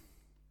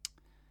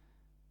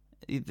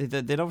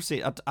 They'd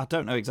obviously... I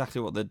don't know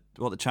exactly what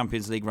the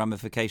Champions League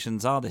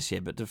ramifications are this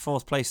year, but do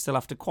fourth place still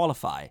have to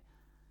qualify?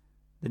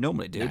 They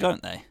normally do,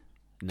 don't they?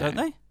 No. Don't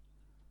they?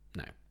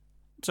 No.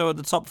 So are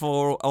the top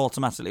four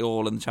automatically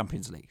all in the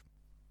Champions League?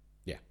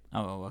 Yeah.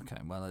 Oh, okay.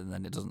 Well,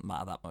 then it doesn't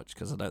matter that much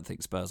because I don't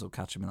think Spurs will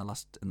catch them in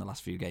the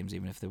last few games,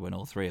 even if they win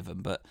all three of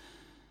them. But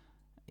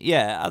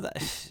yeah,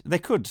 they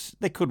could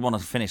want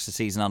to finish the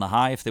season on a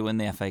high if they win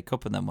the FA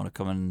Cup and then want to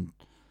come and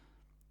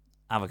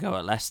have a go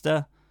at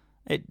Leicester.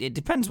 It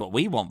depends what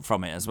we want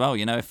from it as well.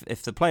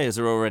 If the players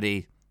are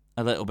already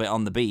a little bit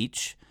on the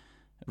beach,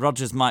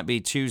 Rodgers might be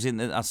choosing...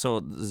 I saw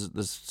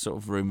there's sort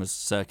of rumours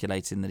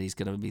circulating that he's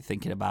going to be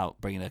thinking about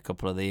bringing a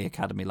couple of the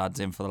academy lads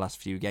in for the last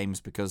few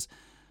games because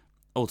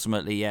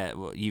ultimately, yeah,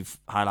 you've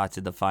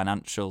highlighted the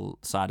financial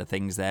side of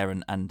things there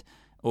and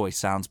always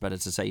sounds better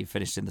to say you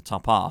finished in the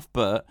top half.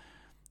 But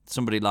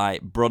somebody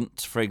like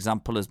Brunt, for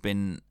example, has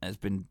been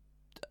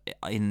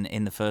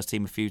in the first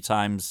team a few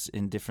times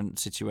in different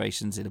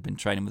situations. He'd have been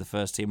training with the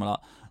first team a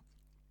lot.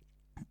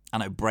 I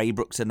know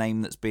Braybrook's a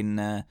name that's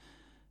been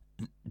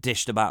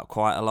dished about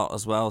quite a lot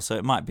as well, so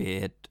it might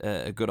be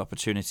a good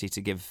opportunity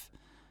to give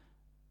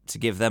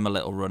them a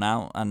little run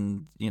out.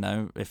 And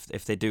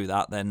if they do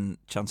that, then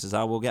chances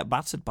are we'll get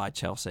battered by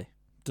Chelsea.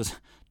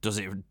 Does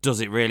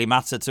it really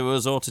matter to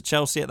us or to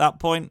Chelsea at that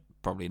point?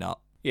 Probably not.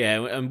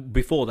 Yeah, and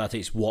before that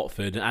it's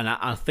Watford, and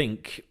I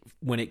think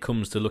when it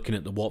comes to looking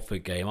at the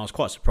Watford game, I was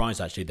quite surprised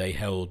actually they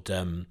held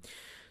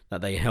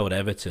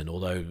Everton,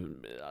 although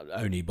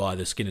only by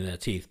the skin of their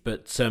teeth.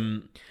 But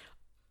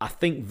I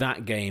think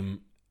that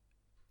game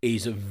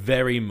is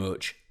very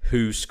much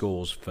who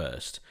scores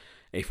first.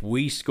 If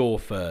we score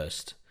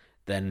first,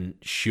 then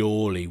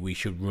surely we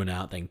should run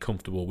out then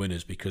comfortable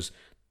winners because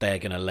they're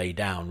going to lay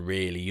down,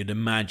 really, you'd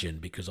imagine,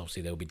 because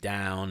obviously they'll be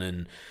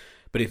down.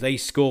 But if they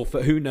score,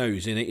 for who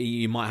knows,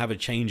 you might have a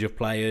change of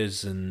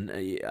players and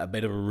a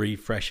bit of a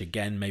refresh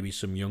again, maybe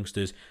some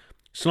youngsters.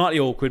 Slightly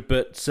awkward,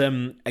 but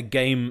a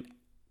game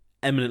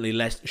eminently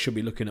Leicester should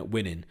be looking at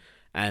winning.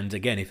 And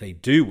again, if they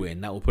do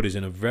win, that will put us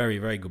in a very,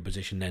 very good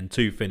position then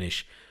to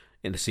finish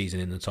in the season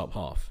in the top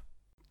half.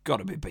 Got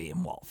to be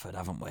beating Watford,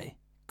 haven't we?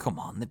 Come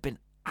on, they've been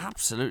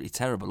absolutely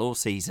terrible all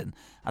season.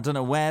 I don't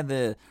know where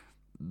the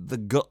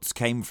guts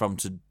came from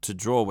to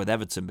draw with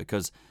Everton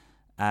because...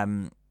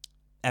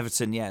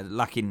 Everton, yeah, they're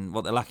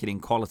lacking in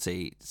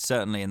quality.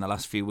 Certainly in the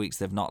last few weeks,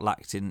 they've not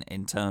lacked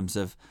in terms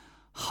of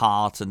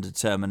heart and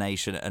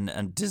determination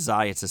and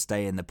desire to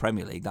stay in the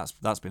Premier League.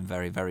 That's been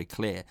very, very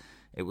clear.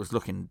 It was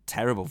looking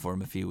terrible for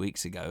them a few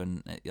weeks ago,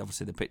 and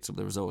obviously they picked up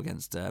the result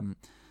against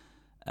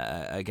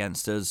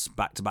us.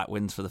 Back-to-back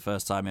wins for the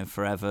first time in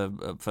forever.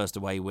 First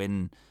away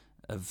win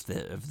of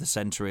the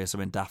century or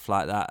something daft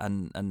like that,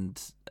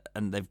 and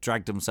they've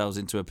dragged themselves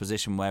into a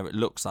position where it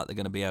looks like they're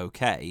going to be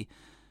okay.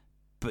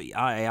 But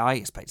I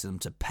expected them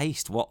to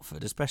paste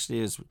Watford,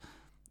 especially as,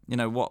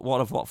 what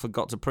have Watford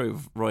got to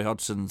prove? Roy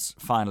Hodgson's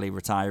finally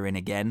retiring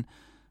again.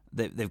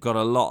 They've got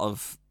a lot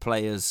of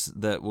players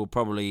that will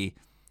probably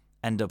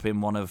end up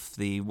in one of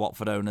the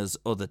Watford owners'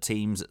 other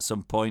teams at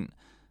some point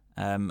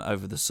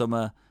over the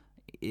summer.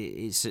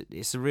 It's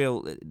a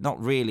real,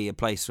 not really a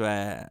place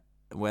where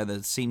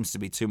there seems to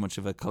be too much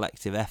of a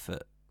collective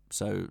effort.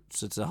 So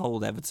to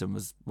hold Everton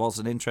was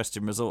an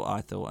interesting result,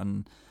 I thought,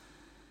 and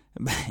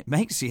it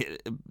makes you...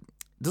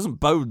 It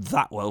doesn't bode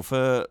that well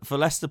for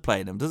Leicester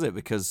playing them, does it?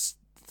 Because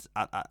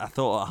I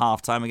thought at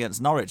half-time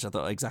against Norwich, I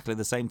thought exactly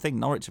the same thing.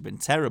 Norwich have been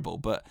terrible,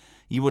 but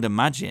you would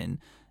imagine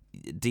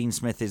Dean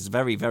Smith is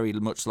very, very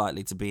much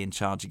likely to be in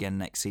charge again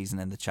next season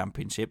in the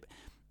Championship.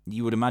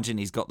 You would imagine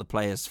he's got the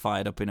players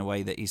fired up in a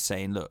way that he's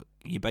saying, look,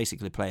 you're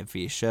basically playing for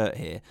your shirt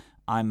here.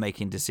 I'm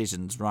making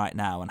decisions right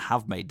now, and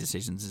have made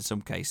decisions in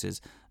some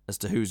cases, as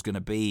to who's going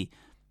to be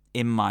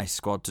in my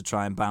squad to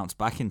try and bounce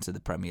back into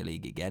the Premier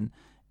League again.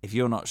 If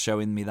you're not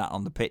showing me that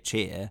on the pitch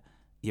here,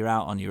 you're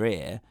out on your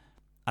ear.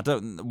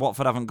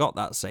 Watford haven't got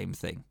that same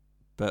thing,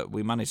 but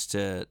we managed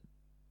to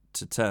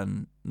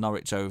turn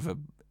Norwich over.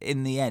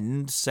 In the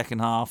end, second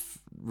half,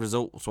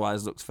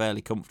 results-wise, looked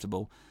fairly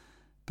comfortable.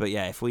 But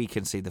yeah, if we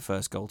can see the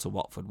first goal to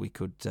Watford, we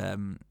could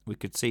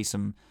see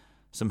some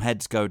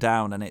heads go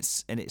down, and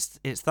it's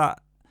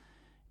that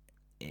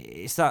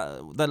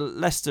the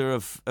Leicester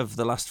of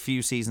the last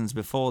few seasons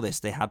before this.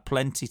 They had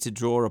plenty to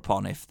draw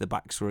upon if the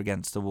backs were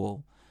against the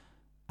wall,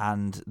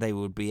 and they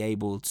would be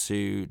able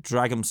to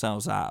drag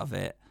themselves out of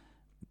it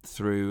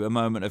through a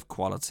moment of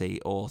quality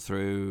or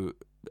through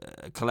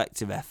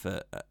collective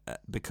effort,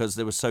 because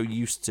they were so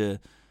used to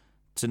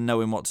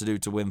knowing what to do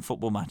to win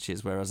football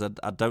matches, whereas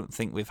I don't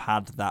think we've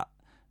had that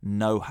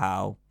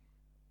know-how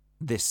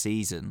this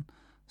season.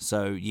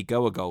 So you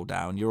go a goal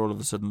down, you're all of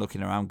a sudden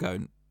looking around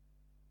going,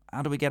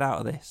 how do we get out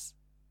of this?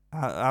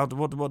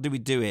 What do we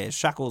do here?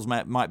 Shackles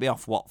might be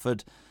off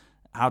Watford.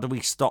 How do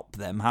we stop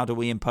them? How do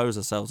we impose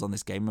ourselves on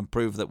this game and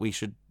prove that we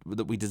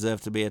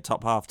deserve to be a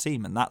top half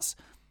team? And that's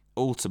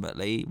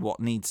ultimately what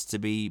needs to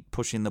be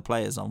pushing the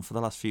players on for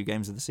the last few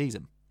games of the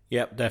season.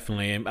 Yep,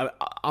 definitely.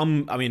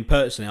 I mean,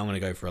 personally, I'm going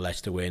to go for a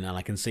Leicester win, and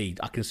I can see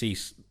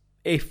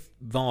if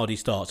Vardy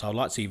starts, I'd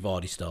like to see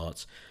Vardy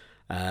start,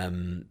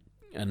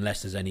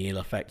 unless there's any ill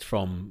effect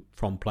from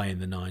playing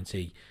the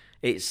 90.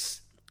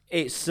 It's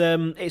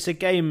a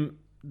game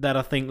that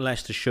I think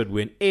Leicester should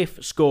win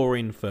if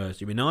scoring first.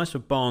 It'd be nice for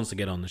Barnes to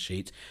get on the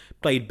sheet.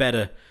 Played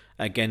better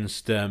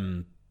against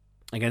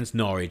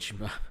Norwich.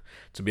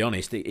 To be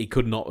honest, he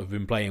could not have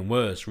been playing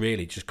worse,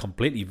 really. Just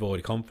completely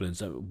void of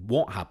confidence.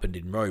 What happened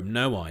in Rome,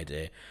 no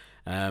idea.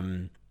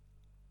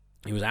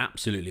 He was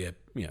absolutely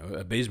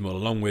abysmal,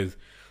 along with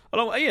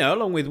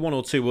one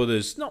or two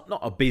others. Not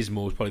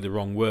abysmal is probably the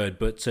wrong word,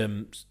 but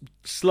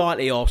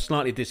slightly off,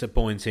 slightly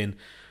disappointing,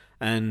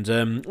 and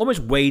almost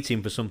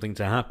waiting for something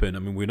to happen. I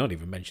mean, we're not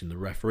even mentioning the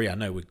referee. I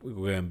know we're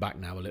going back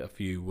now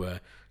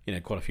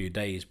quite a few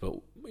days, but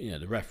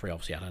the referee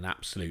obviously had an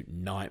absolute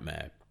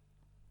nightmare.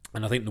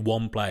 And I think the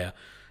one player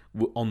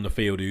on the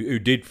field who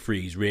did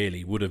freeze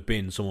really would have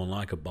been someone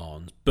like a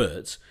Barnes,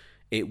 but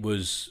it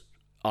was,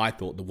 I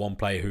thought, the one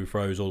player who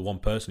froze, or one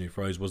person who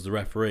froze, was the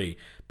referee,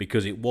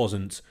 because it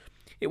wasn't.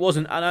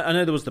 I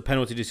know there was the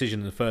penalty decision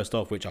in the first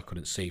half, which I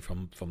couldn't see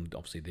from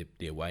obviously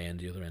the away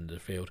end, the other end of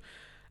the field.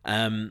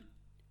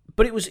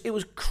 But it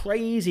was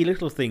crazy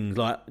little things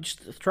like just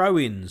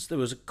throw-ins. There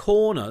was a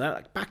corner,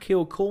 that back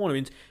heel corner,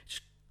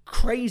 just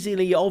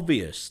crazily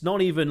obvious.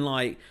 Not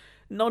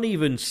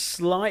even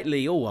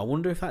slightly, I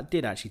wonder if that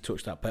did actually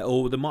touch that player,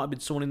 or there might have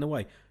been someone in the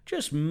way.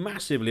 Just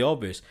massively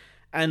obvious.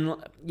 And,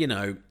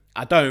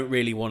 I don't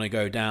really want to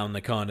go down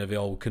the kind of the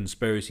old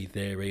conspiracy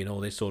theory and all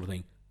this sort of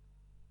thing.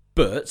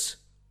 But,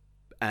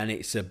 and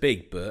it's a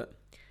big but,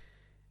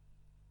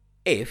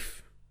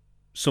 if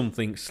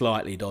something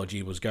slightly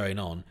dodgy was going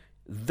on,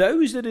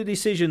 those are the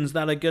decisions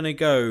that are going to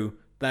go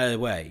their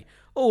way.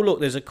 Oh, look,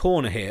 there's a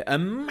corner here, a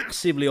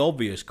massively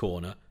obvious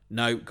corner.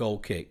 No, goal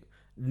kick.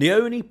 The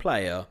only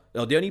player,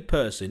 or the only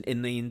person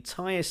in the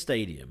entire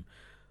stadium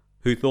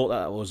who thought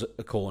that was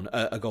a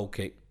goal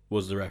kick,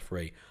 was the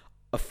referee.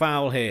 A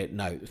foul here,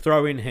 no.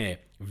 Throw in here.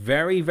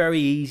 Very, very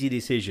easy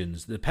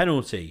decisions. The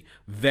penalty,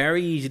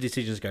 very easy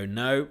decisions go,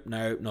 no,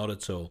 not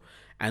at all.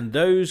 And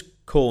those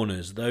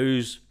corners,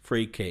 those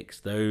free kicks,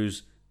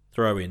 those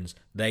throw-ins,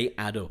 they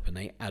add up, and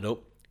they add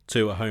up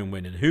to a home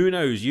win. And who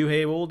knows, you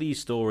hear all these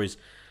stories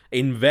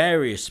in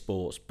various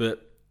sports,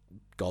 but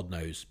God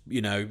knows,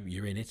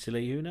 you're in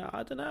Italy. Who knows?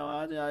 I don't know.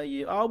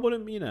 I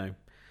wouldn't.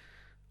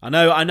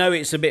 I know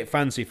it's a bit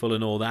fanciful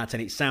and all that,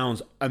 and it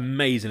sounds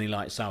amazingly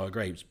like sour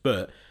grapes,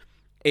 but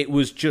it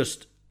was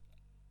just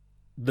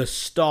the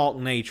stark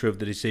nature of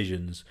the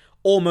decisions.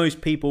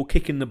 Almost people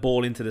kicking the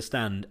ball into the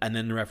stand, and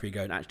then the referee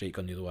going, actually, it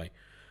gone the other way.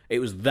 It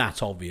was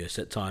that obvious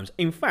at times.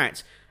 In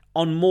fact,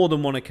 on more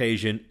than one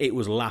occasion, it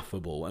was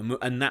laughable,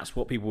 and that's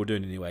what people were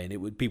doing anyway.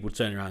 And people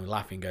turning around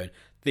laughing, going,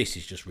 "This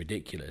is just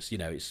ridiculous."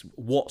 It's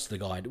what is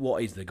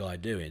the guy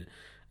doing?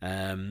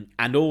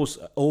 And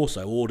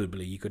also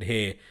audibly, you could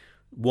hear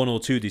one or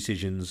two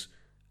decisions,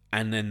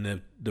 and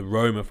then the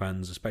Roma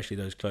fans, especially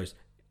those close,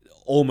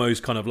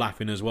 almost kind of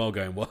laughing as well,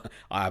 going, "Well,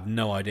 I have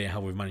no idea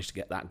how we've managed to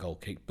get that goal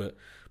kick," but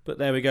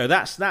there we go.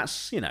 That's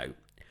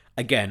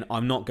again,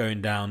 I'm not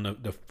going down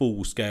the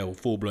full scale,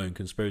 full blown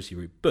conspiracy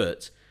route,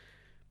 but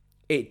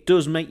it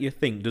does make you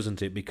think,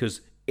 doesn't it?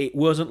 Because it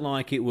wasn't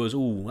like it was,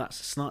 that's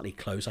slightly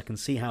close. I can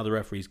see how the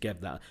referees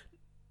gave that.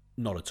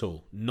 Not at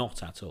all.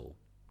 Not at all.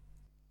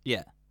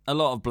 Yeah, a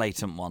lot of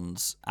blatant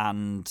ones.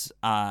 And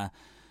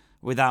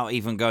without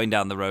even going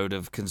down the road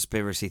of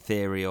conspiracy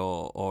theory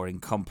or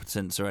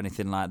incompetence or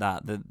anything like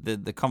that,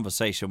 the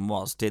conversation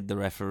was, did the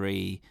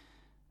referee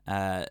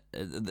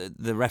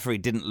the referee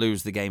didn't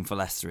lose the game for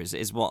Leicester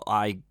is what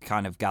I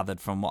kind of gathered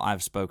from what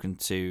I've spoken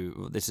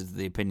to. This is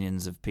the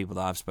opinions of people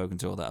that I've spoken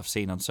to or that I've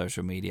seen on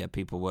social media.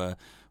 People were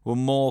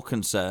more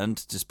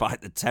concerned,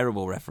 despite the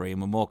terrible referee,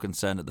 and were more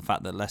concerned at the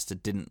fact that Leicester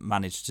didn't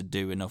manage to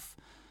do enough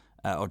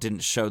or didn't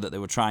show that they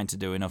were trying to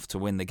do enough to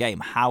win the game.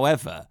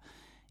 However,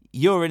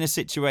 you're in a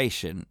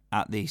situation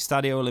at the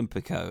Stadio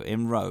Olimpico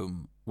in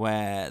Rome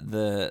where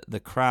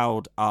the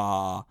crowd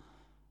are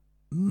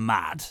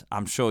mad.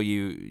 I'm sure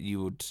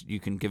you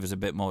can give us a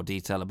bit more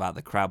detail about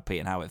the crowd, Pete,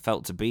 and how it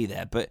felt to be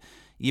there. But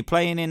you're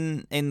playing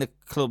in the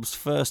club's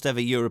first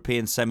ever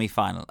European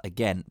semi-final,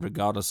 again,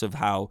 regardless of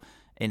how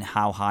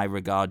high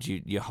regard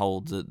you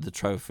hold the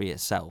trophy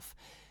itself.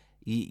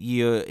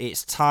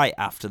 It's tight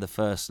after the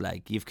first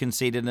leg. You've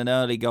conceded an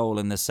early goal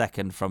in the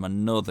second from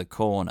another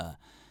corner.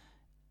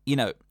 You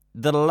know,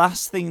 the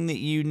last thing that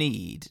you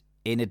need,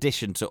 in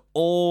addition to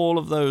all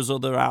of those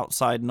other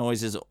outside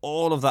noises,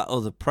 all of that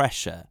other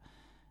pressure,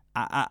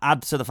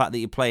 add to the fact that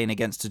you're playing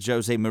against a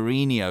Jose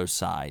Mourinho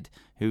side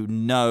who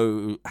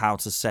know how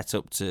to set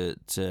up to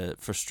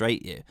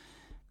frustrate you.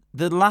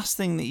 The last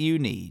thing that you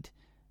need,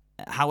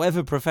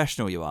 however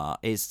professional you are,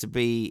 is to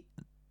be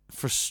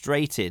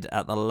frustrated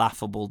at the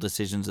laughable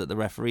decisions that the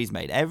referees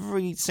made.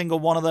 Every single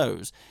one of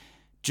those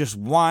just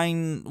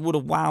would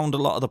have wound a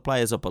lot of the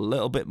players up a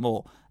little bit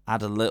more,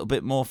 add a little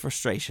bit more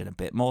frustration, a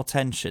bit more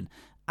tension.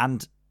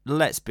 And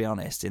let's be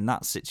honest, in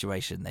that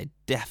situation, they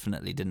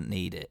definitely didn't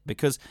need it.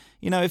 Because,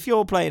 you know, if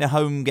you're playing a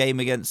home game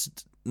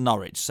against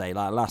Norwich, say,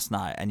 like last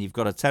night, and you've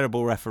got a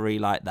terrible referee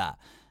like that,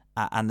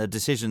 and the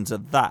decisions are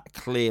that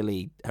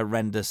clearly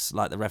horrendous,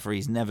 like the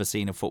referee's never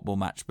seen a football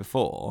match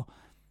before,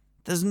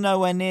 there's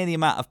nowhere near the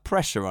amount of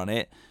pressure on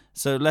it.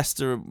 So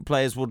Leicester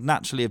players would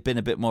naturally have been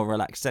a bit more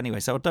relaxed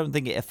anyway. So I don't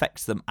think it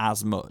affects them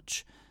as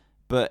much.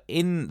 But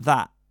in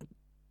that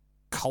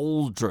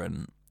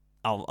cauldron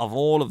of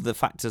all of the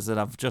factors that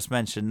I've just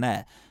mentioned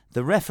there,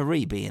 the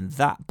referee being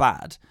that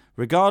bad,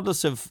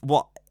 regardless of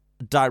what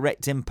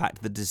direct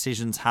impact the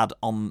decisions had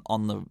on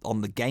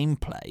the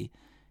gameplay,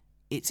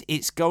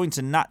 it's going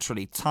to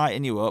naturally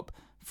tighten you up,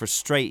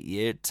 frustrate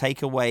you,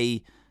 take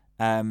away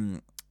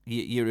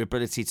your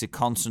ability to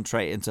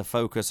concentrate and to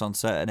focus on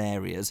certain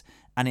areas.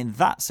 And in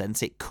that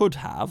sense, it could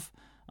have,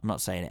 I'm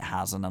not saying it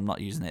has, and I'm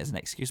not using it as an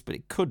excuse, but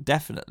it could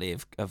definitely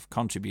have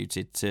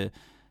contributed to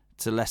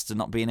Leicester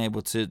not being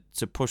able to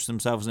push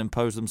themselves and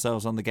impose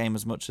themselves on the game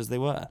as much as they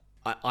were.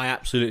 I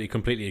absolutely,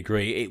 completely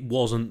agree. It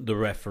wasn't the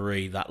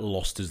referee that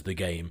lost us the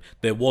game.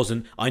 There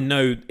wasn't, I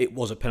know it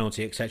was a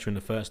penalty, etc. in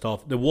the first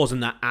half. There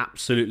wasn't that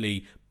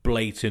absolutely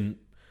blatant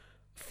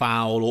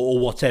foul or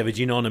whatever, do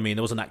you know what I mean?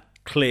 There wasn't that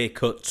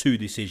clear-cut two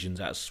decisions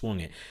that swung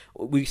it.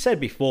 We said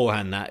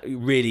beforehand that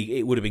really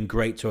it would have been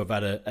great to have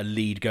had a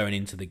lead going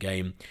into the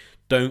game.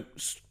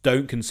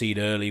 Don't concede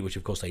early, which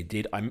of course they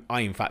did. I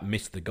in fact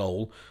missed the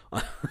goal.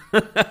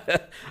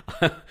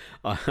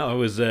 I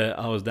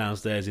was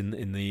downstairs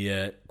in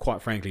the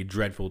quite frankly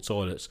dreadful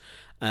toilets.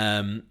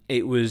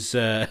 It was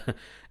I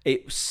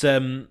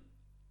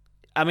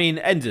mean,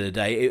 end of the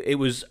day, it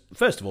was,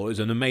 first of all, it was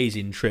an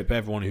amazing trip.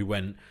 Everyone who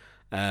went,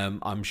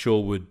 I'm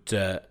sure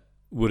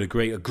would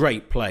agree. A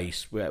great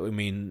place. I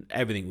mean,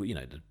 everything, you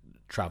know, the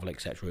travel,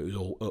 etc. It was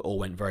all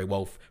went very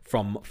well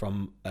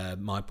from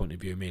my point of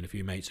view. Me and a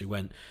few mates who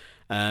went.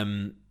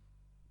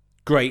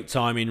 Great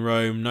time in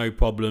Rome, no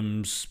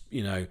problems.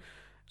 You know,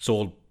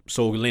 saw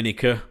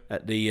Lineker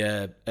at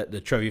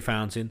the Trevi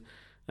Fountain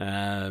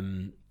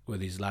with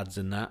his lads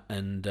and that.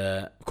 And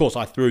of course,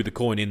 I threw the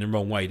coin in the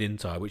wrong way,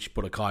 didn't I? Which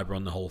put a Kyber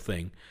on the whole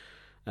thing.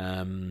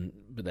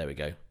 But there we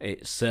go.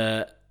 It's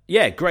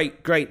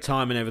great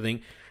time and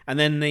everything. And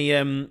then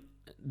the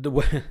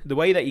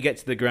way that you get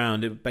to the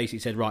ground, it basically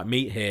said, right,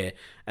 meet here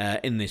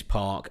in this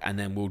park, and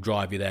then we'll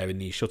drive you there in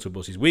these shuttle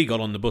buses. We got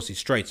on the buses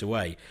straight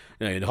away.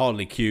 You know, it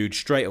hardly queued,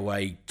 straight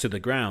away to the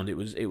ground. It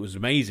was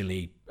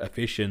amazingly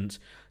efficient.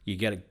 You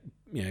get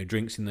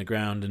drinks in the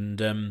ground,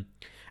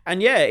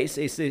 and yeah, it's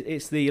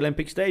the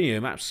Olympic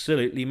Stadium,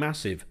 absolutely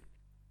massive,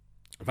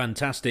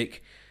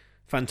 fantastic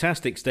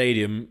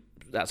stadium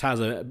that has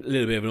a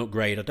little bit of an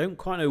upgrade. I don't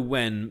quite know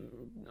when.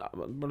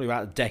 Probably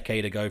about a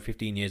decade ago,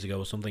 15 years ago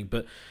or something,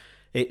 but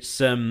it's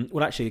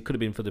well, actually it could have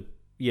been for the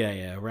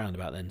around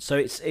about then. So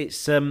it's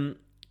a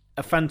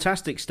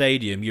fantastic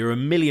stadium. You're a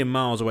million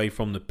miles away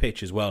from the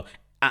pitch as well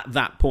at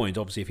that point.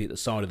 Obviously if you're at the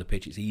side of the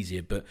pitch it's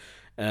easier, but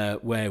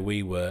where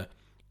we were,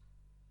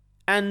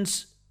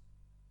 and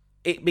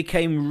it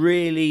became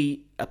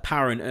really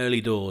apparent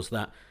early doors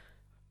that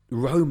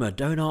Roma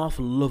don't half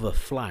love a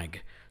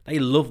flag. They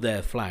love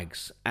their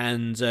flags,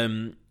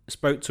 and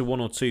spoke to one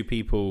or two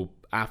people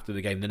after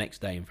the game, the next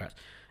day in fact,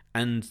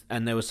 and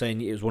they were saying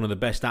it was one of the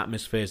best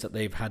atmospheres that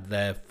they've had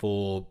there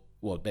for,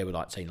 well, they were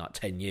saying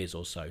 10 years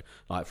or so,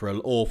 like for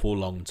an awful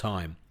long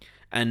time,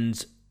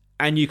 and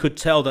you could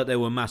tell that they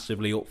were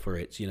massively up for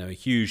it. You know, a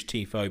huge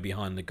tifo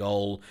behind the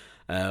goal,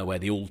 where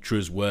the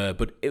ultras were,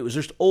 but it was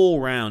just all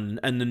round.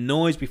 And the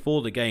noise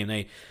before the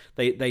game,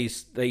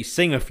 they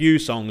sing a few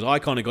songs. I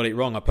kind of got it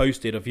wrong. I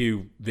posted a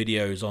few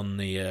videos on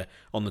the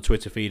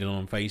Twitter feed and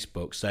on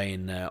Facebook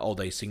saying,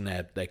 they sing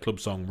their club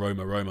song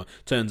Roma Roma.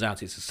 Turns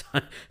out it's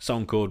a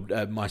song called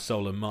My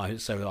Soul and Mine.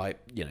 So I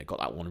got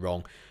that one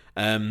wrong,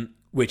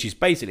 which is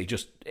basically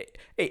just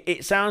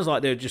it sounds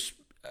like they're just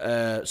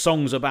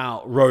songs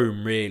about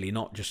Rome, really,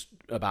 not just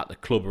about the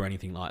club or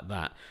anything like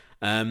that.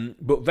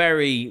 But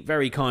very,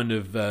 very kind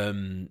of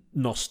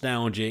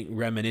nostalgic,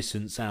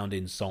 reminiscent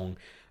sounding song,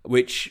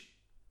 which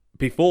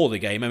before the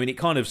game, I mean, it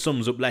kind of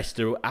sums up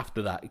Leicester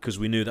after that, because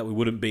we knew that we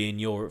wouldn't be in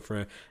Europe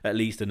for at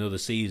least another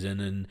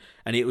season,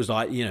 and it was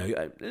like,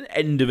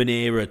 end of an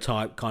era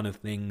type kind of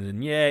thing,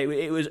 and yeah,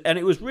 it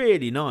was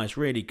really nice,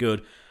 really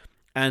good,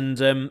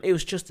 and it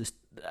was just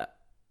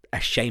a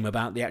shame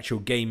about the actual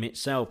game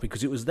itself,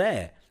 because it was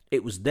there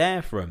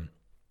for them,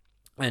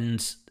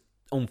 and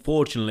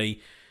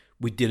unfortunately,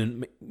 we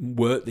didn't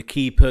work the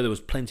keeper. There was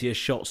plenty of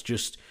shots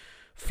just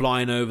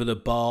flying over the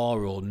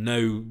bar, or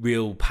no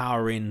real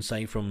power in,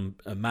 say, from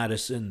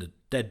Maddison. The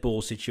dead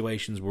ball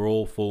situations were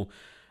awful.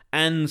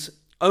 And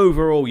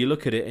overall, you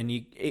look at it, and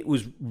it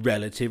was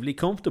relatively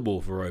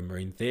comfortable for Roma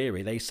in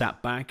theory. They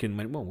sat back and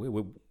went,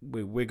 well,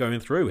 we're going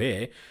through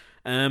here.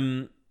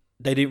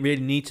 They didn't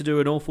really need to do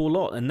an awful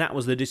lot, and that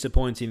was the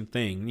disappointing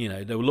thing.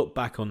 They'll look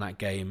back on that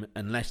game,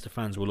 and Leicester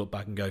fans will look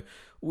back and go,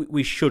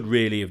 we should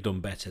really have done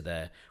better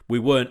there. We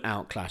weren't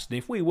outclassed, and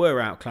if we were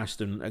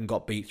outclassed and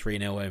got beat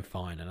 3-0, then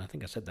fine. And I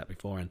think I said that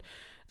before, and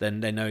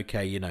then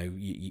okay, you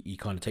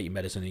kind of take your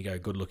medicine and you go,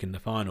 good luck in the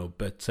final.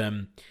 But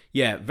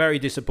yeah, very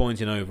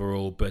disappointing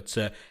overall, but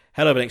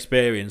hell of an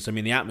experience. I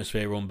mean, the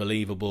atmosphere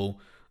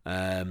unbelievable.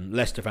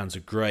 Leicester fans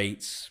are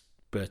great,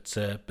 but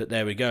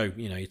there we go.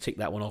 You tick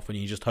that one off, and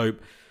you just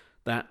hope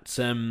that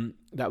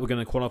we're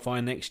going to qualify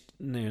next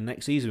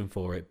season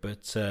for it.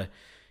 But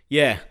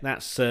yeah,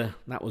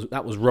 that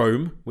was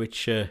Rome,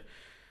 which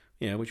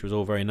was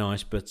all very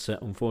nice, but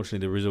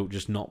unfortunately the result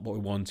just not what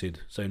we wanted.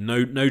 So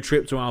no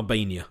trip to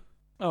Albania.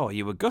 Oh,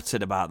 you were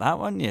gutted about that,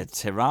 weren't you?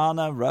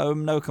 Tirana,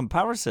 Rome, no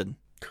comparison.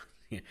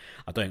 Yeah,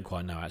 I don't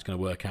quite know how it's going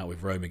to work out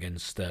with Rome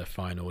against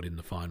Feyenoord in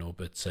the final,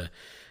 but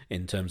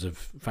in terms of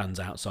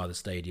fans outside the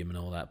stadium and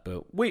all that,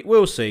 but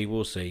we'll see.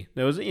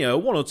 There was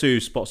one or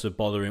two spots of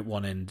bother at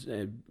one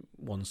end,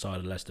 one side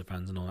of Leicester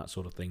fans and all that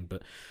sort of thing,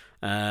 but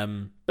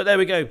there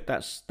we go.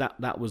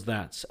 That was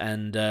that,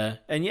 and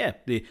yeah,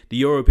 the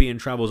European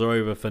travels are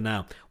over for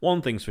now.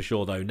 One thing's for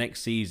sure though,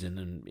 next season,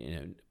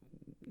 and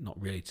not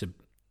really to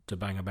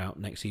bang about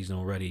next season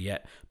already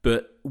yet,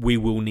 but we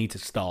will need to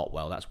start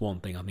well. That's one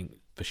thing I think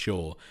for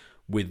sure.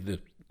 With the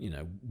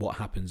what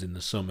happens in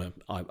the summer,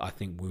 I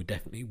think we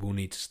definitely will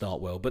need to start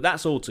well. But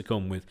that's all to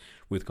come with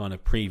kind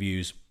of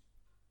previews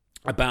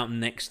about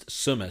next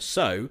summer.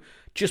 So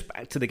just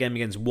back to the game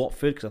against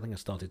Watford, because I think I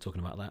started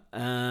talking about that.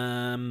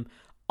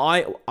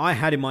 I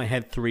had in my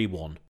head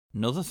 3-1.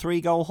 Another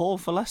 3-goal haul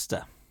for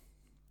Leicester.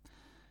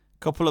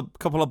 Couple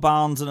of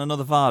Barnes and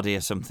another Vardy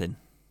or something.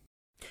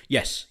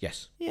 Yes.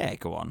 Yeah,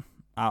 go on.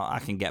 I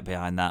can get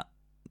behind that.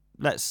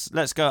 Let's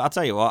go. I'll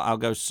tell you what, I'll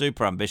go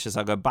super ambitious.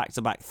 I'll go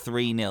back-to-back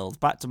 3-0.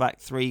 Back-to-back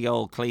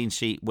 3-goal clean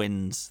sheet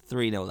wins.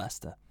 3-0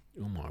 Leicester.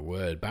 Oh, my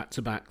word.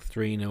 Back-to-back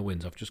 3-0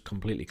 wins. I've just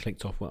completely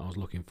clicked off what I was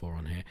looking for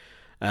on here.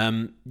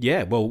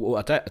 Yeah, well,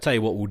 I'll tell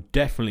you what, we'll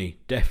definitely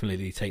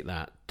take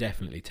that.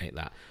 Definitely take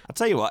that. I'll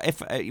tell you what,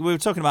 if we were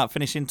talking about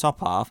finishing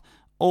top half,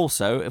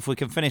 also, if we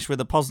can finish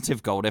with a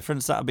positive goal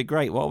difference, that would be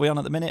great. What are we on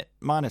at the minute?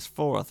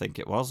 -4, I think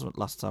it was,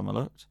 last time I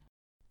looked.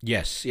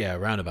 Yes, yeah,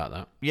 around about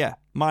that. Yeah,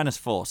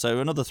 -4. So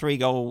another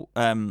 3-goal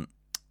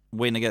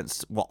win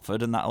against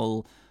Watford, and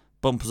that'll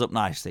bump us up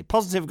nicely.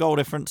 Positive goal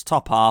difference,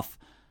 top half.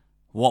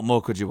 What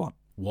more could you want?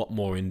 What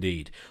more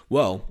indeed?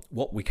 Well,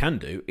 what we can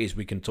do is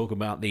we can talk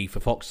about the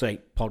For Fox's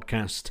Sake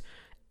podcast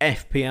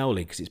FPL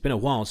League, because it's been a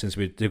while since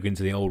we've dug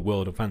into the old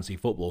world of fantasy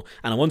football,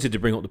 and I wanted to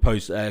bring up the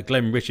post.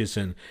 Glenn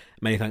Richardson,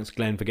 many thanks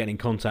Glenn for getting in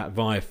contact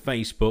via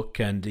Facebook,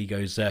 and he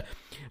goes,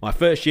 my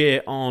first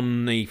year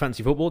on the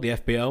fantasy football, the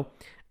FPL,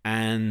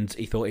 and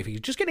he thought if he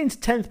could just get into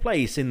 10th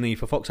place in the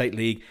For Fox's Sake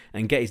League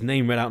and get his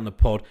name read out in the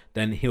pod,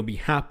 then he'll be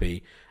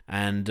happy.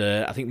 And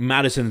I think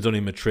Maddison's done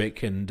him a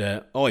trick, and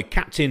he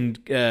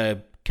captained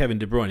Kevin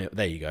De Bruyne.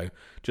 There you go,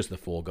 just the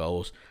 4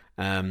 goals.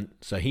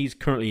 So he's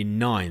currently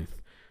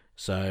 9th.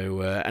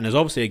 So and there's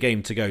obviously a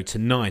game to go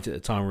tonight at the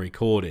time we're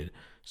recording.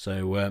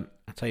 So I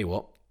tell you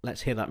what,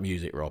 let's hear that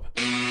music, Rob.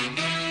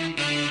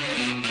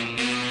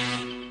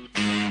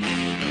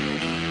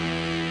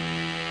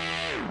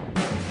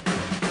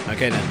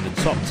 Okay then, the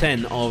top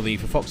 10 of the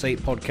For Fox's Sake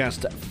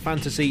podcast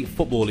Fantasy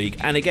Football League.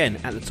 And again,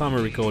 at the time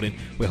of recording,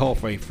 we're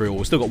halfway through, or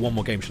we've still got one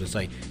more game, should I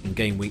say, in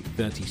game week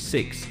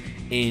 36.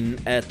 In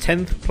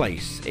 10th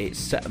place,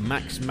 it's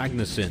Max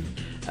Magnussen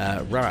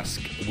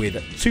Rask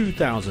with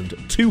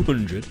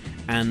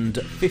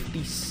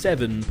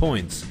 2,257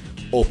 points.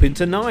 Up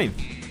into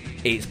 9th,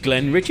 it's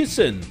Glenn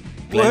Richardson.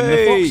 Glenn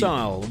the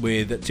Foxile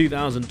with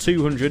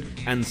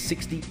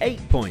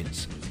 2,268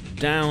 points.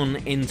 Down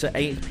into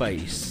 8th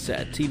place,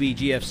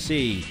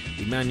 TBGFC,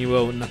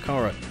 Emmanuel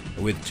Nakara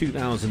with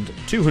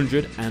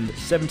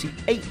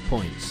 2,278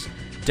 points.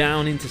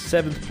 Down into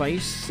 7th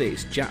place,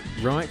 it's Jack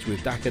Wright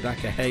with Daka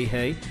Daka Hey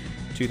Hey,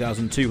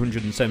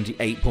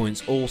 2,278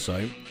 points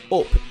also.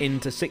 Up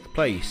into 6th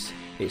place,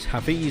 it's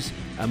Hafiz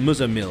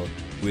Muzammil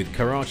with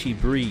Karachi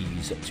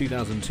Breeze,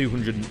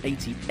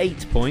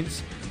 2,288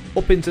 points.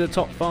 Up into the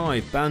top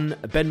 5, Ben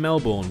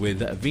Melbourne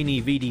with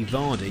Vini Vidi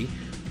Vardy.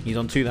 He's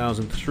on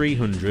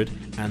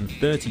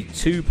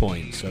 2,332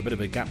 points, so a bit of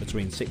a gap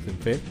between 6th and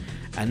 5th.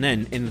 And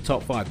then in the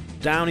top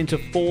 5, down into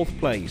 4th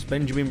place,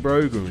 Benjamin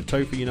Brogan with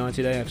Tofa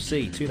United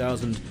AFC,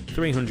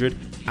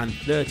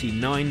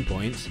 2,339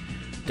 points.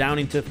 Down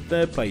into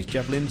 3rd place,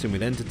 Jeff Linton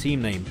with Enter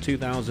Team Name,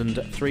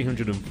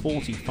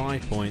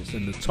 2,345 points.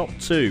 And the top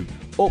 2,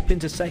 up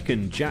into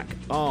 2nd, Jack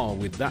R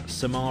with That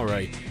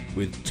Samare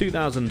with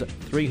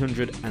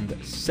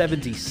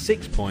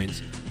 2,376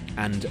 points.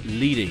 And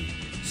leading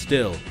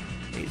still,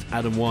 it's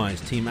Adam Wise,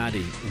 Team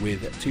Addy,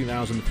 with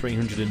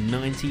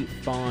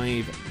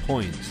 2,395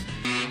 points.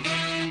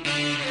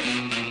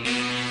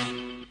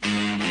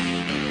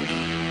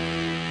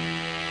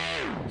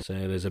 So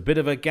there's a bit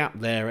of a gap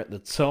there at the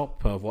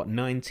top of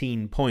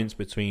 19 points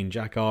between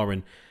Jack R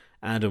and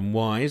Adam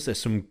Wise. There's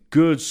some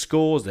good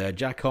scores there.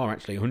 Jack R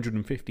actually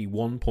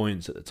 151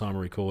 points at the time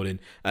of recording.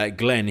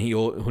 Glenn, he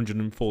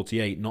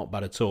 148, not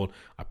bad at all.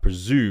 I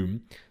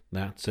presume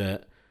that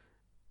that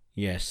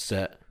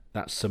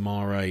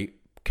Samare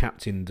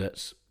captained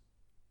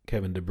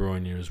Kevin De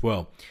Bruyne as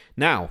well.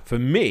 Now, for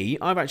me,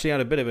 I've actually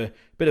had a bit of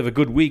a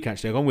good week.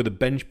 Actually, I've gone with a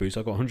bench boost.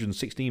 I've got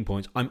 116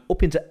 points. I'm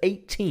up into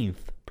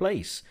 18th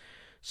place.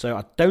 So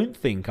I don't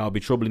think I'll be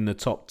troubling the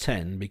top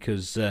 10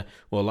 because,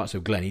 lots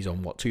of Glenn, he's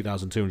on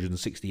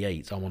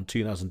 2,268. I'm on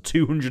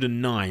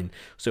 2,209.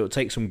 So it'll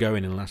take some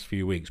going in the last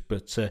few weeks,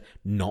 but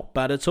not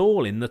bad at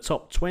all in the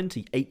top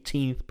 20,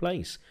 18th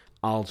place.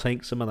 I'll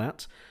take some of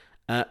that.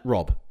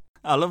 Rob.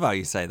 I love how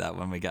you say that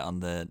when we get on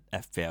the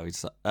FPL.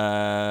 It's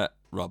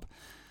Rob.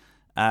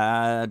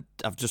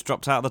 I've just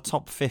dropped out of the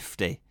top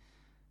 50.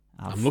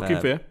 I'm looking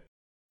for you.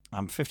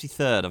 I'm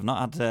 53rd. I've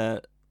not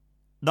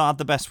had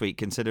the best week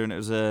considering it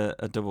was a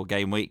double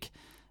game week.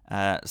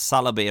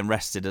 Salah being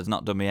rested has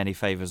not done me any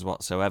favours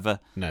whatsoever.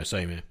 No,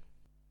 same here.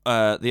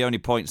 The only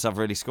points I've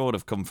really scored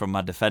have come from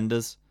my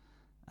defenders.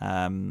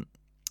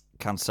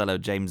 Cancelo,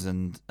 James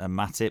and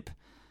Matip.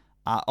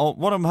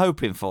 What I'm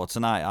hoping for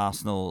tonight,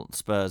 Arsenal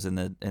Spurs in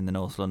the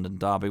North London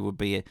derby, would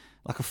be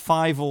like a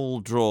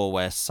 5-5 draw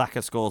where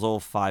Saka scores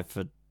all 5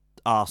 for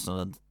Arsenal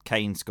and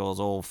Kane scores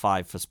all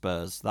 5 for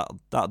Spurs.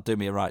 That'd do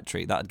me a right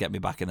treat. That'd get me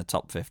back in the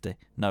top 50.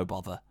 No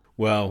bother.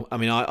 Well, I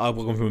mean, I've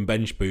gone from a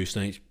bench boost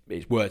and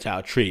it's worked out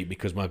a treat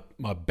because my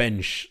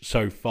bench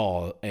so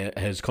far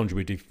has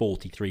contributed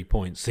 43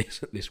 points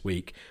this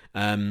week.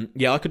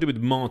 I could do with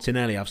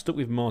Martinelli. I've stuck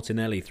with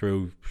Martinelli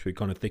through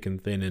kind of thick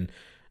and thin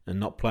and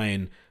not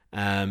playing.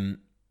 But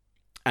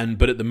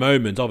at the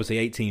moment, obviously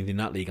 18th in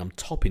that league, I'm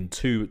topping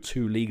two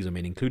leagues. I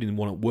mean, including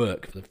one at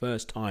work. For the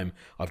first time,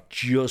 I've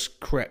just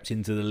crept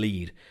into the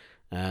lead.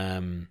 I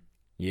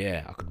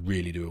could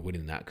really do a win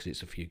in that because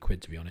it's a few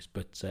quid, to be honest.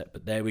 But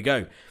there we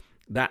go.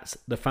 That's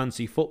the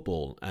fancy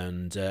football,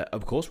 and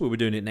of course we'll be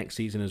doing it next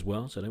season as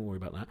well. So don't worry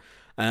about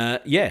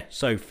that.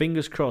 So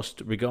fingers crossed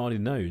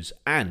regarding those.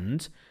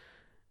 And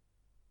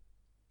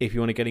if you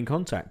want to get in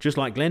contact, just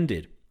like Glenn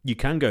did, you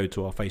can go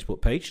to our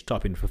Facebook page,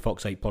 type in for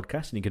Fox 8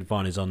 Podcast, and you can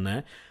find us on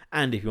there.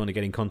 And if you want to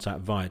get in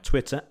contact via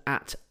Twitter,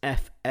 at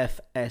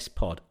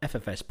FFSpod,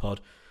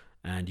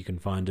 and you can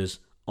find us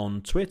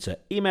on Twitter.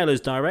 Email us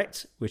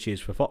direct, which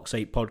is for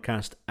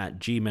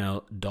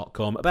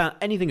fox8podcast@gmail.com, about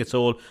anything at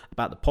all,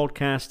 about the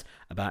podcast,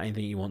 about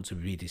anything you want to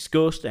be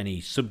discussed, any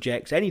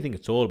subjects, anything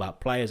at all,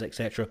 about players,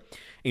 etc.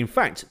 In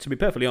fact, to be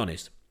perfectly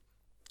honest,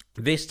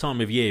 this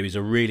time of year is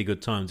a really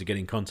good time to get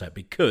in contact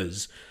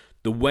because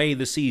the way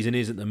the season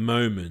is at the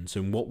moment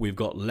and what we've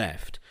got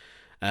left,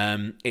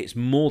 it's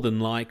more than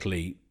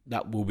likely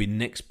that we'll be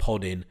next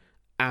podding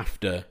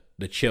after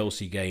the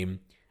Chelsea game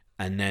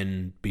and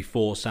then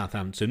before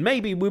Southampton.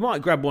 Maybe we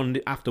might grab one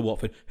after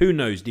Watford. Who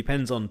knows?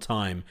 Depends on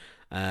time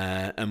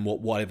and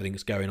what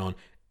everything's going on.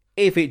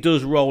 If it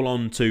does roll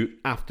on to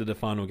after the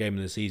final game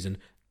of the season,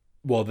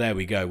 well, there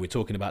we go. We're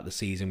talking about the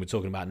season. We're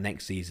talking about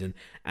next season,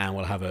 and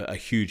we'll have a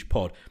huge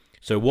pod.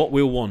 So what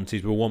we'll want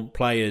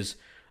players,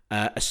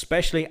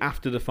 especially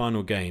after the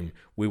final game,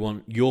 we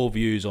want your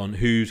views on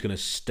who's going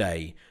to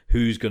stay,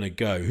 who's going to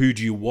go, who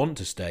do you want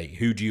to stay,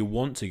 who do you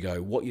want to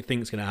go, what you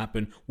think is going to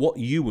happen, what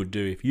you would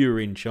do if you were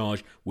in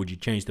charge. Would you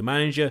change the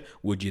manager?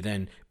 Would you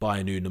then buy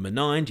a new number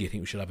 9? Do you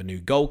think we should have a new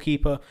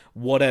goalkeeper?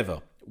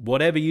 Whatever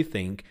you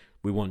think,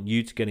 we want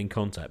you to get in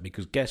contact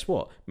because guess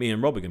what? Me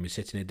and Rob are going to be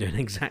sitting here doing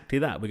exactly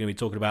that. We're going to be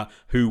talking about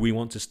who we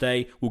want to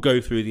stay. We'll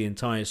go through the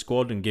entire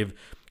squad and give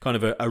kind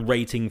of a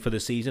rating for the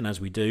season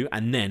as we do,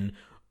 and then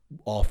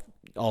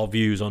our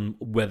views on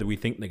whether we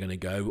think they're going to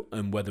go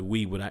and whether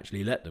we would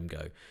actually let them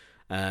go.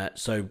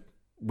 So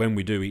when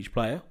we do each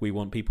player, we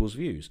want people's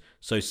views.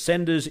 So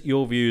send us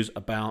your views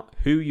about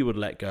who you would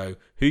let go,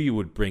 who you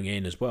would bring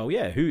in as well.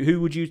 Yeah, who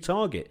would you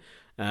target?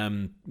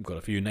 We've got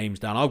a few names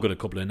down. I've got a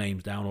couple of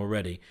names down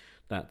already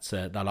that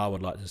I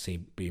would like to see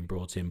being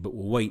brought in, but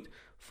we'll wait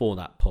for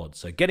that pod.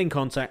 So get in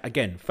contact,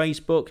 again,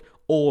 Facebook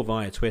or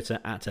via Twitter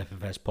at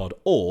FFSpod,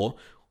 or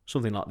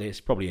something like this,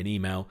 probably an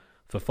email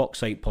for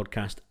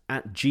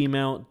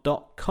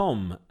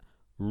fox8podcast@gmail.com.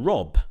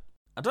 Rob.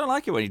 I don't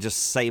like it when you just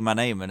say my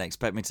name and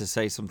expect me to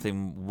say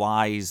something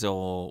wise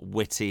or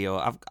witty,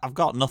 or I've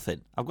got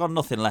nothing. I've got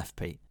nothing left,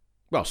 Pete.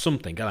 Well,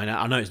 something. I mean,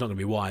 I know it's not going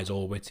to be wise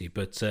or witty,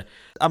 but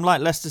I'm like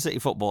Leicester City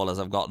footballers.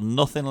 I've got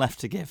nothing left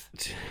to give.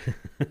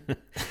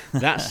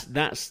 that's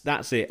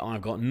it.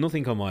 I've got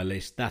nothing on my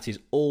list. That is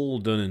all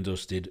done and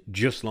dusted,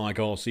 just like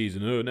our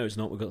season. Oh no, it's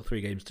not. We've got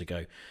 3 games to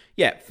go.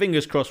 Yeah,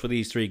 fingers crossed for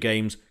these 3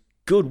 games.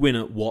 Good win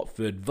at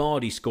Watford,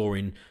 Vardy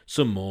scoring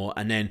some more,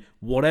 and then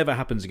whatever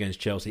happens against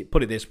Chelsea,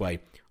 put it this way,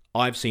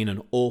 I've seen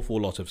an awful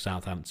lot of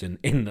Southampton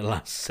in the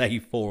last, say,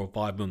 4 or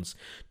 5 months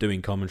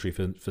doing commentary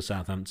for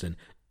Southampton.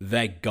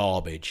 They're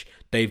garbage.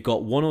 They've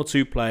got 1 or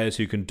 2 players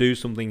who can do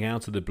something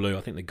out of the blue.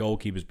 I think the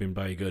goalkeeper's been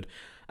very good.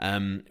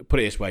 Put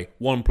it this way,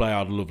 one player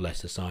I'd love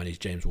Leicester sign is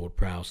James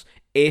Ward-Prowse.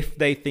 If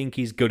they think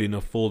he's good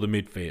enough for the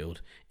midfield,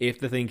 if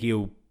they think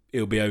he'll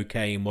be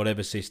okay in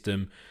whatever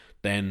system,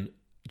 then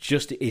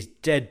just his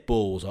dead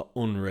balls are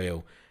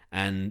unreal.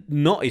 And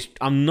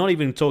I'm not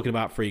even talking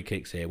about free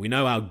kicks here. We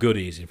know how good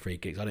he is in free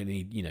kicks. I don't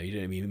need, you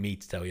don't need me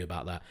to tell you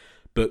about that.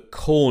 But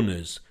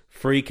corners,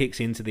 free kicks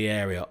into the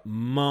area,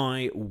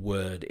 my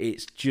word,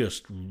 it's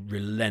just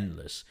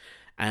relentless.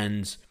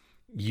 And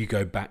you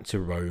go back to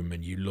Rome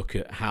and you look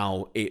at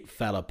how it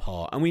fell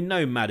apart. And we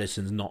know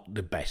Maddison's not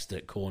the best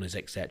at corners,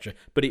 etc.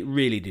 But it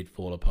really did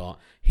fall apart.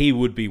 He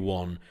would be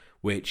one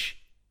which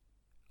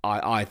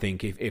I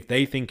think if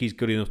they think he's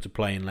good enough to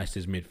play in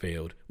Leicester's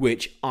midfield,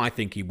 which I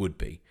think he would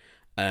be,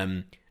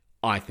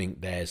 I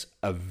think there's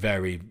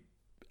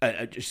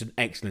just an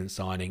excellent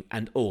signing.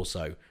 And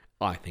also,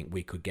 I think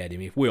we could get him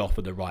if we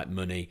offer the right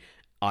money.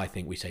 I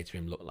think we say to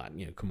him, look, like,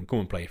 come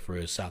and play for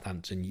us,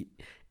 Southampton.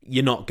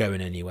 You're not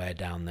going anywhere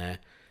down there.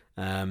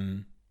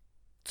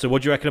 So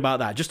what do you reckon about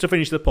that? Just to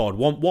finish the pod,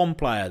 one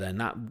player then,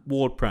 that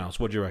Ward-Prowse.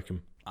 What do you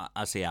reckon?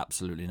 I see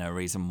absolutely no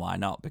reason why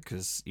not,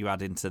 because you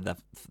add into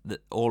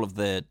all of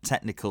the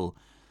technical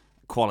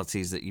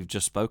qualities that you've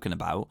just spoken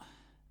about.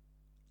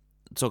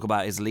 Talk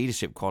about his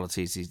leadership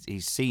qualities. He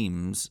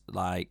seems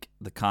like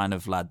the kind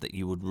of lad that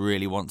you would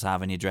really want to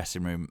have in your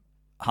dressing room.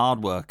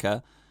 Hard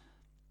worker,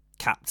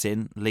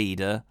 captain,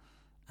 leader,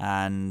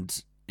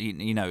 and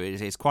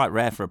it's quite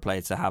rare for a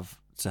player to have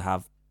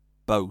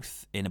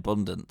both in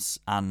abundance.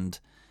 And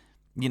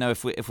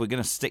if we're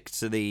going to stick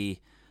to the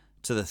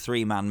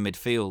 3-man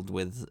midfield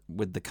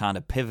with the kind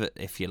of pivot,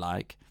 if you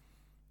like,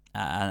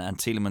 and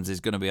Tielemans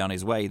is going to be on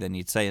his way, then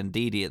you'd say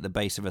Ndidi at the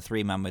base of a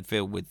 3-man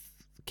midfield with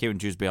Kieran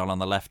Dewsbury on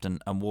the left and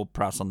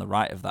Ward-Prowse on the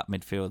right of that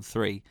midfield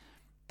 3.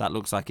 That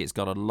looks like it's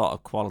got a lot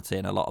of quality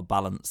and a lot of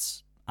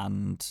balance.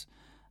 And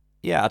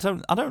yeah,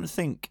 I don't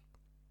think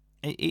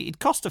it'd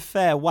cost a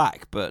fair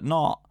whack, but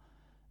not.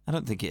 I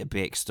don't think it'd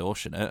be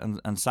extortionate.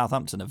 And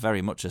Southampton are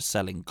very much a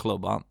selling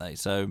club, aren't they?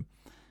 So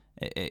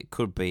it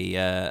could be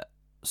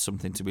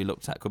something to be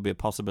looked at. Could be a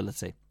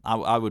possibility.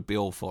 I would be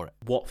all for it.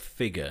 What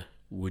figure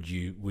would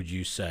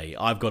you say?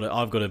 I've got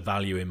a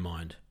value in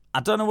mind. I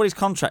don't know what his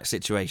contract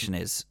situation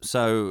is.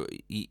 So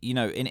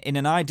in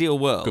an ideal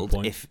world,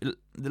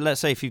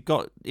 let's say if you've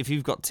got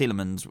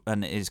Tielemans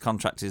and his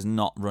contract is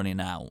not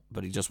running out,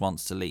 but he just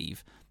wants to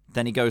leave,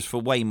 then he goes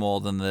for way more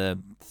than the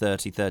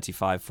 30,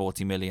 35,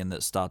 40 million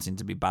that's starting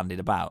to be bandied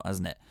about,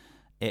 hasn't it?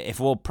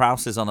 If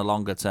Ward-Prowse is on a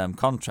longer term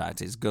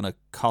contract, it's going to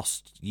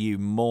cost you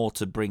more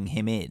to bring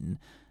him in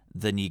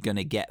than you're going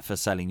to get for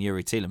selling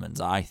Youri Tielemans,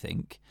 I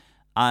think.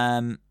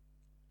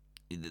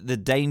 The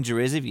danger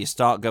is if you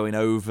start going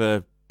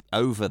over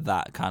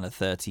that kind of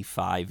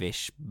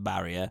 35-ish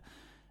barrier,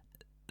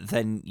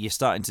 then you're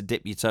starting to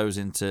dip your toes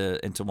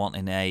into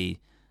wanting a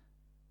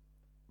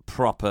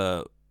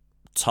proper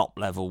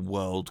top-level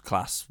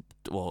world-class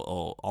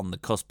or on the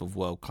cusp of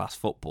world-class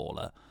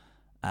footballer,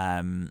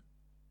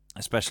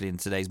 especially in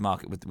today's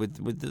market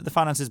with the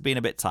finances being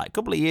a bit tight. A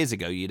couple of years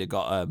ago, you'd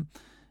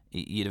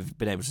have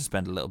been able to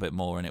spend a little bit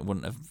more and it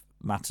wouldn't have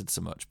mattered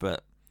so much.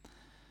 But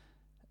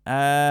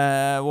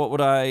what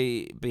would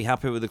I be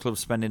happy with the club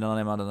spending on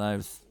him? I don't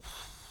know,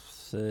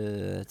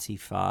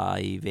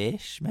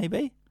 35-ish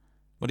maybe?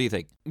 What do you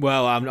think?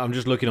 Well, I'm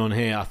just looking on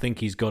here. I think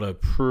he's got a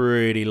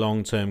pretty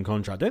long-term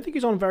contract. I don't think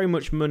he's on very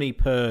much money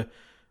per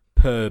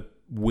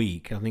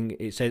week. I think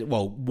it says,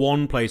 well,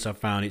 one place I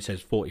found it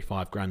says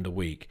 45 grand a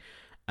week.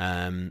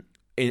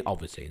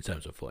 Obviously, in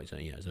terms of foot, it's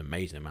an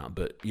amazing amount,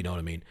 but you know what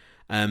I mean.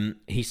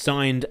 He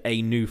signed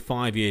a new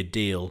 5-year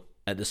deal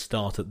at the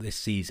start of this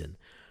season,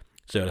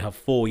 so he'll have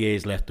 4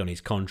 years left on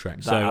his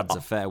contract. That adds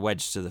a fair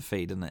wedge to the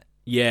fee, doesn't it?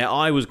 Yeah,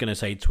 I was going to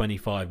say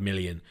 25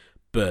 million,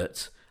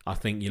 but I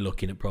think you're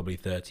looking at probably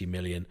 30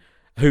 million.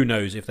 Who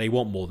knows? If they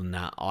want more than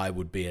that, I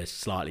would be a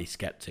slightly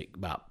sceptic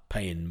about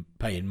paying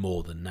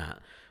more than that.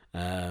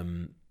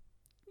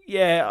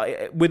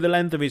 Yeah, with the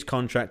length of his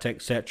contract,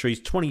 etc., he's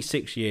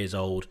 26 years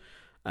old.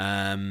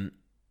 Yeah,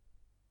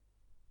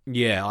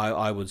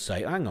 I would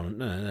say. Hang on,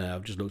 no,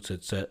 I've just looked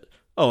at.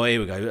 Oh, here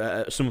we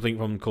go. Something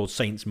from called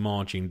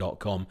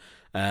saintsmargin.com.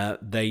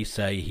 They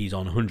say he's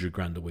on 100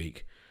 grand a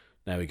week.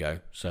 There we go.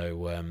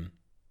 So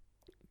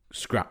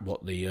scrap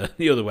what the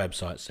other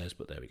website says,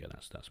 but there we go.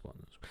 That's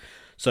one.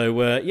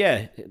 So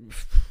yeah,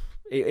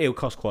 it'll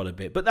cost quite a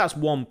bit, but that's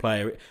one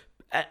player.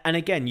 And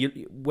again,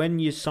 when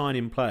you're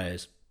signing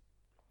players,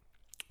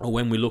 or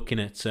when we're looking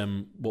at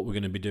what we're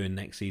going to be doing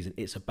next season,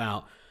 it's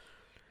about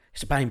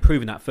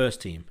improving that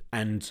first team.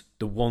 And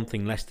the one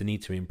thing Leicester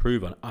need to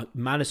improve on,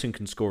 Maddison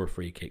can score a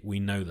free kick. We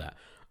know that.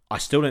 I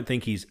still don't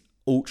think he's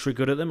ultra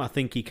good at them. I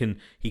think he can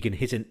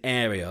hit an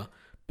area,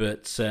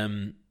 but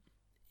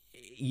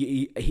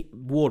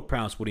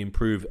Ward-Prowse would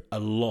improve a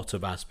lot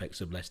of aspects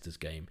of Leicester's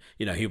game.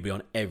 You know, he'll be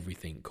on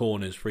everything: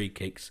 corners, free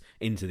kicks,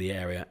 into the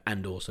area,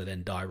 and also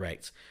then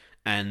direct.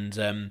 And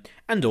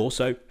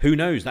also, who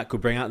knows, that could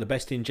bring out the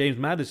best in James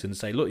Maddison.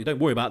 Say, look, you don't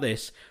worry about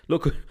this.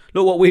 Look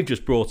what we've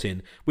just brought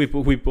in. We've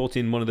brought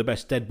in one of the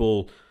best dead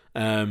ball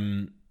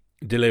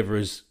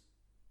deliverers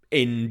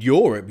in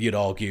Europe, you'd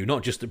argue,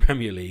 not just the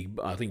Premier League.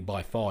 But I think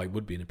by far it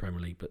would be in the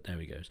Premier League. But there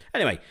he goes.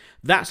 Anyway,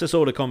 that's the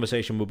sort of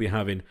conversation we'll be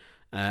having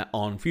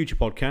on future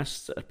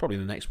podcasts. Probably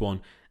the next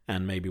one,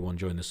 and maybe one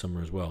during the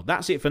summer as well.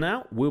 That's it for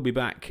now. We'll be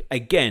back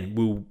again.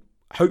 We'll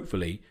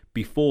hopefully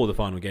before the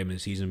final game of the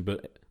season,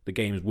 but the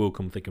games will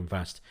come thick and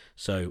fast,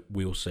 so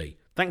we'll see.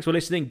 Thanks for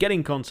listening. Get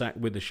in contact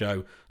with the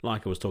show,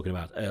 like I was talking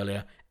about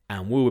earlier,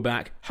 and we'll be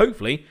back,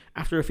 hopefully,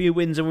 after a few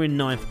wins and we're in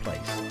 9th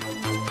place.